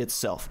puzzle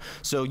itself.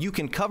 So you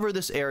can cover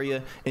this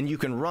area and you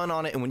can run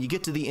on it, and when you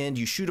get to the end,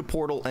 you shoot a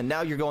portal, and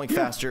now you're going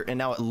faster, and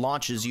now it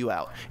launches you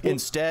out.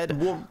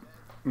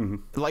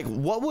 Like,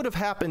 what would have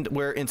happened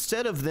where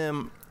instead of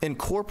them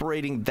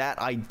incorporating that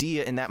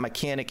idea and that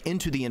mechanic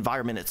into the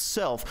environment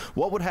itself,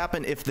 what would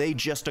happen if they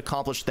just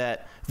accomplished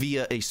that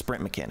via a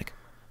sprint mechanic?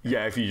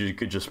 Yeah, if you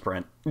could just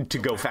sprint to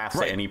go fast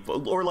Right. at any...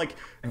 Or, like,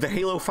 the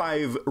Halo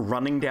 5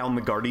 running down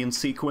the Guardian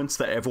sequence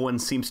that everyone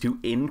seems to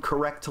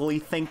incorrectly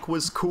think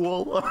was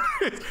cool.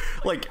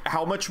 Like,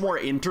 how much more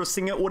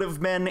interesting it would have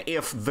been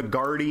if the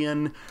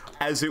Guardian,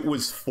 as it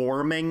was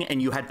forming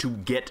and you had to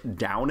get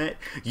down it,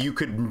 you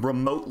could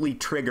remotely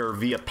trigger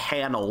via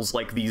panels,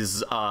 like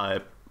these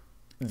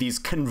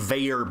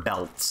conveyor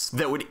belts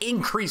that would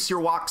increase your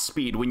walk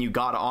speed when you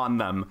got on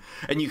them,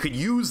 and you could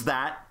use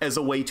that as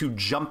a way to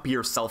jump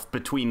yourself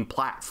between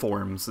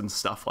platforms and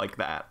stuff like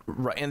that.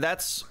 Right, and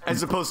that's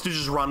As opposed to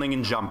just running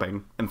and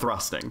jumping and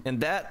thrusting. and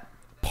that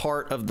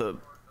part of the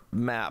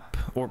map.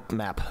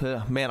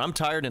 Man, I'm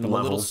tired and I'm a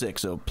little Level. sick,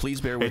 so please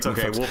bear with It's me.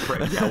 okay.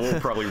 folks. We'll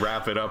probably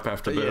wrap it up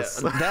after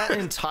this. Yeah, that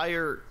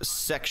entire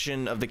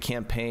section of the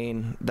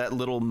campaign, that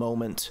little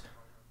moment,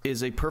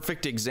 is a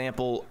perfect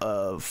example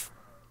of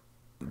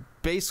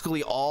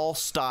basically all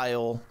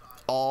style,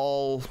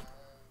 all,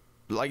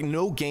 like,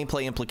 no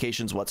gameplay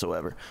implications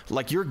whatsoever.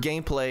 Like, your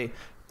gameplay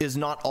is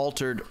not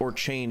altered or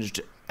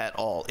changed at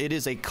all. It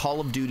is a Call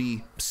of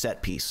Duty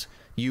set piece.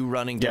 You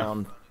running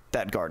down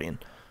that Guardian.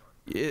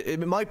 It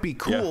might be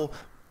cool,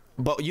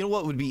 but you know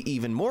what would be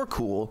even more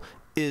cool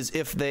is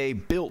if they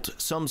built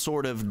some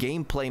sort of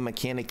gameplay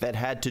mechanic that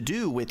had to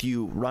do with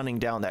you running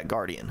down that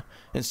Guardian.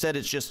 Instead,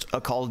 it's just a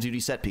Call of Duty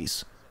set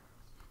piece.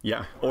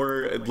 Yeah,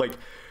 or like,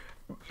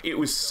 it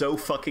was so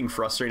fucking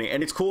frustrating.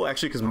 And it's cool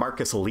actually because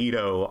Marcus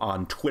Alito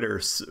on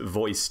Twitter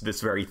voiced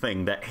this very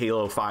thing, that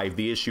Halo 5,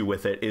 the issue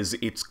with it is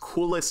its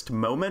coolest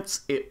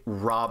moments it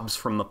robs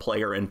from the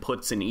player and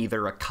puts in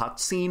either a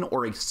cutscene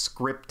or a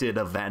scripted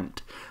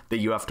event that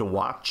you have to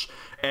watch.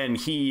 And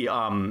he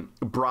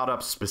brought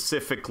up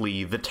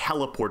specifically the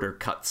teleporter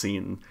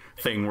cutscene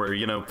thing where,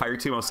 you know,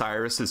 Fireteam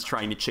Osiris is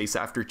trying to chase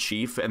after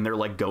Chief and they're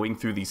like going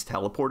through these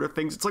teleporter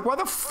things. It's like, why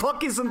the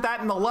fuck isn't that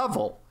in the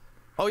level?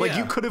 Oh, Like, yeah.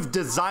 you could have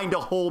designed a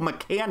whole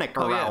mechanic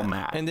around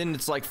that. And then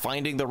it's like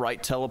finding the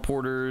right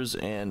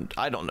teleporters, and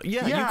I don't know.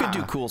 Yeah, you could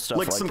do cool stuff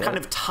like some that. kind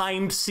of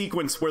timed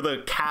sequence where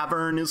the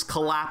cavern is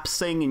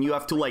collapsing and you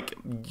have to, like,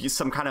 use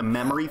some kind of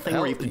memory thing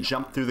where you have to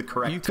jump through the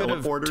correct You could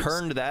have teleporters.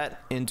 turned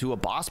that into a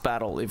boss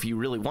battle if you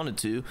really wanted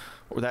to,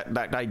 or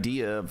that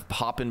idea of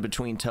hopping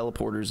between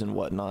teleporters and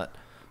whatnot.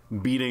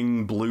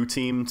 Beating blue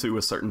team to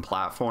a certain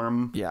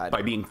platform Yeah,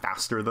 by being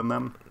faster than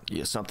them.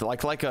 Yeah, something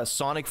like a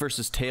Sonic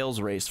versus Tails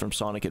race from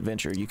Sonic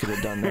Adventure. You could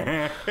have done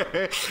that.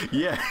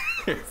 Yeah.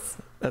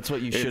 That's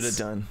what you should have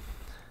done.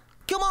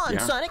 Come on, Yeah,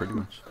 Sonic! pretty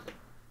much.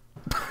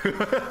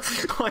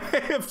 Like,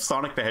 if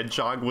Sonic the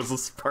Hedgehog was a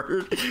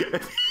spurt.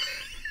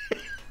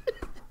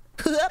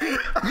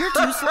 You're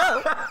too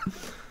slow.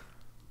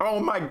 Oh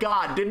my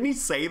god, didn't he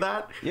say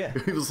that? Yeah.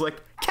 He was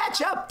like,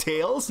 catch up,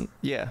 Tails.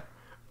 Yeah.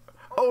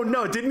 Oh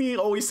no, didn't he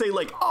always say,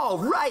 like, all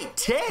right,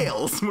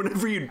 Tails,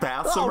 whenever you'd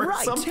pass him All or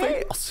right, something?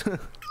 Tails.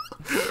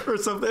 Or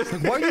something.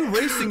 Why are you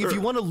racing if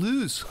you want to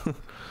lose?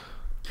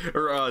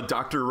 Or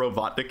Dr.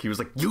 Robotnik, he was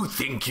like, you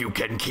think you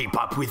can keep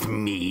up with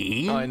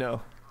me? I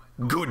know.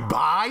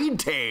 Goodbye,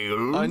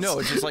 Tails. I know.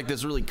 It's just like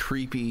this really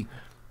creepy,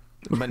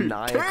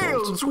 maniacal.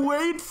 Tails,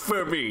 wait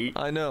for me.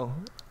 I know.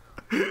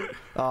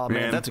 Oh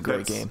man, that's a great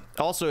that's- game.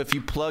 Also, if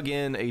you plug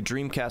in a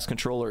Dreamcast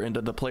controller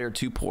into the Player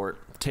 2 port,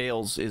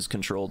 Tails is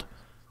controlled.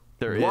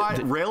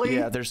 What? Really?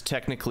 Yeah, there's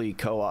technically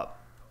co-op.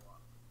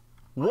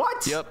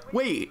 What? Yep.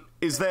 Wait,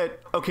 is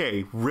that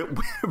okay?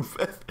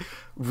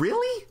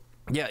 Really?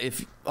 Yeah,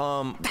 if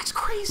That's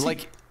crazy.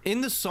 like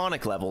in the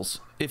Sonic levels,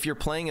 if you're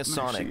playing as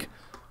Sonic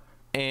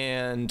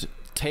and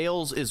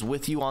Tails is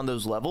with you on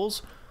those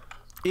levels,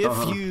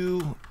 if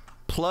you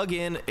plug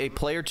in a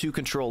Player 2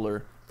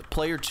 controller,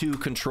 Player 2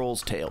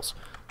 controls Tails.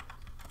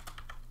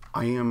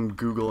 I am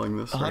Googling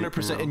this. 100%.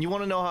 Right now. And you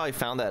want to know how I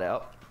found that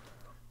out?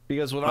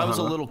 Because when I was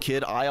a little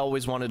kid, I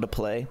always wanted to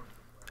play,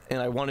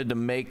 and I wanted to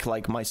make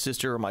like my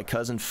sister or my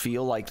cousin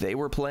feel like they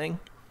were playing.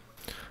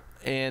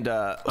 And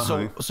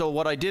so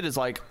what I did is,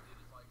 like,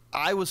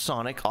 I was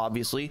Sonic,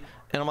 obviously,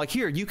 and I'm like,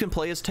 here, you can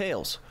play as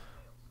Tails.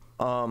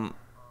 You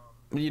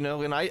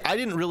know, and I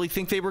didn't really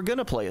think they were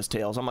gonna play as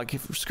Tails. I'm like,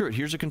 screw it,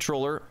 here's a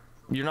controller.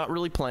 You're not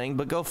really playing,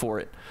 but go for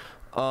it.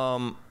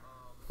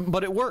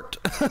 But it worked.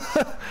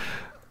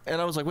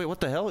 And I was like, wait, what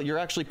the hell? You're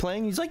actually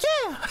playing? He's like,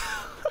 yeah.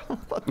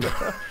 What the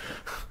hell?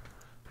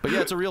 But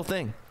yeah, it's a real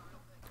thing.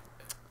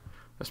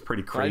 That's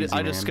pretty crazy. I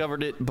man.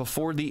 discovered it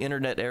before the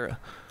internet era.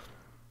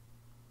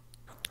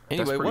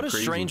 Anyway, pretty what a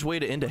crazy. strange way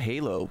to end a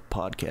Halo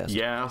podcast.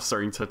 Yeah,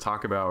 starting to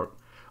talk about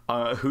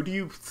who do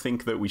you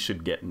think that we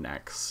should get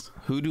next?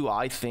 Who do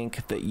I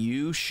think that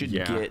you should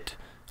get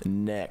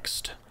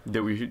next?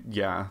 That we should,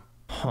 yeah.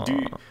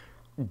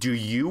 Do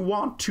you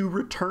want to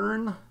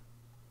return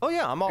Oh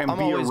yeah, I'm and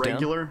be always a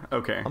regular? down.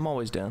 Okay. I'm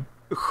always down.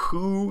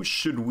 Who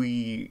should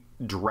we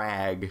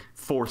drag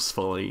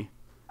forcefully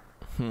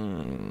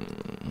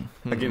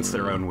against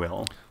their own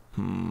will?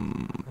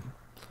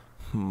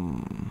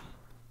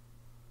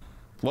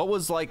 What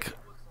was like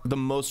the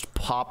most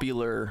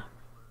popular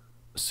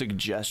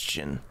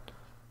suggestion?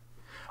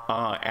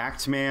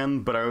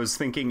 Actman, but I was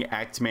thinking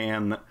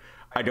Actman.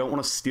 I don't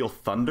want to steal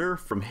thunder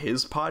from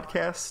his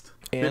podcast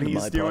that And he's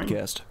my doing.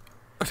 podcast.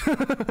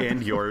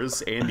 and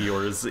yours,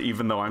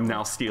 even though I'm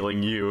now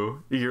stealing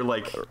you. You're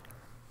like...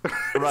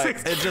 Right.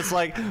 It's just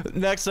like,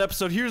 next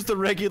episode, here's the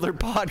regular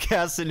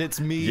podcast, and it's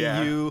me,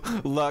 you,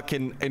 Luck,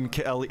 and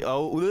Kelly.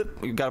 Oh,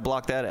 you gotta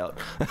block that out.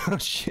 Oh,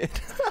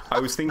 shit. I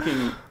was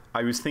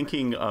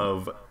thinking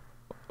of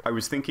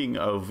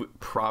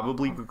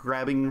probably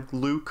grabbing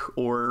Luke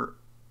or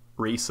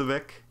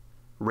Reykjavik,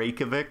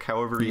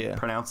 however he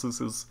pronounces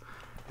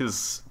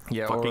his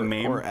fucking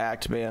name. Or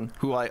Actman,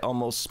 who I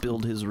almost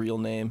spilled his real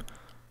name.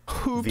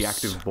 Oops. The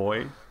Active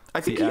Boy.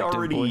 I think he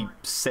already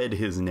said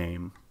his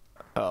name.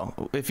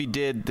 Oh, if he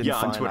did, then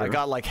fine. I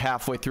got like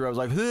halfway through. I was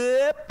like,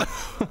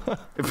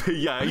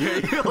 yeah,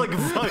 like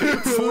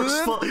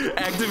forceful,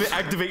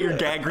 activate your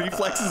gag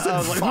reflexes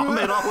and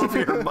vomit all over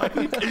your mic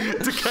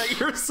to cut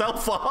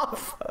yourself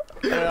off.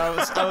 And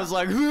I was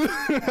like,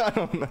 I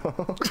don't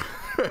know.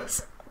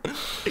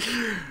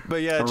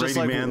 But yeah, just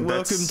like, man,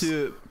 welcome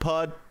to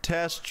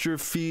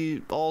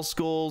Podcastrophe, all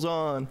skulls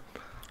on.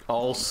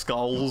 All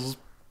skulls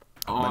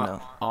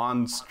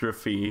on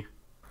Strophe.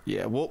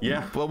 Yeah, we'll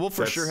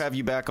for sure have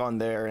you back on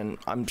there, and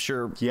I'm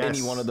sure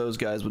any one of those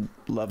guys would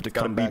love to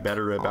come back. Be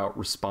better about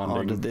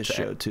responding to this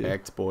show too.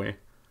 Act boy,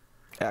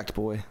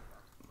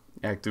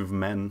 active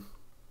men.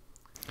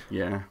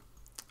 Yeah,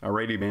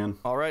 alrighty, man.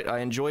 All right, I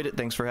enjoyed it.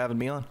 Thanks for having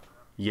me on.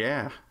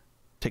 Yeah.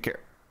 Take care.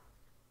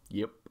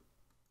 Yep.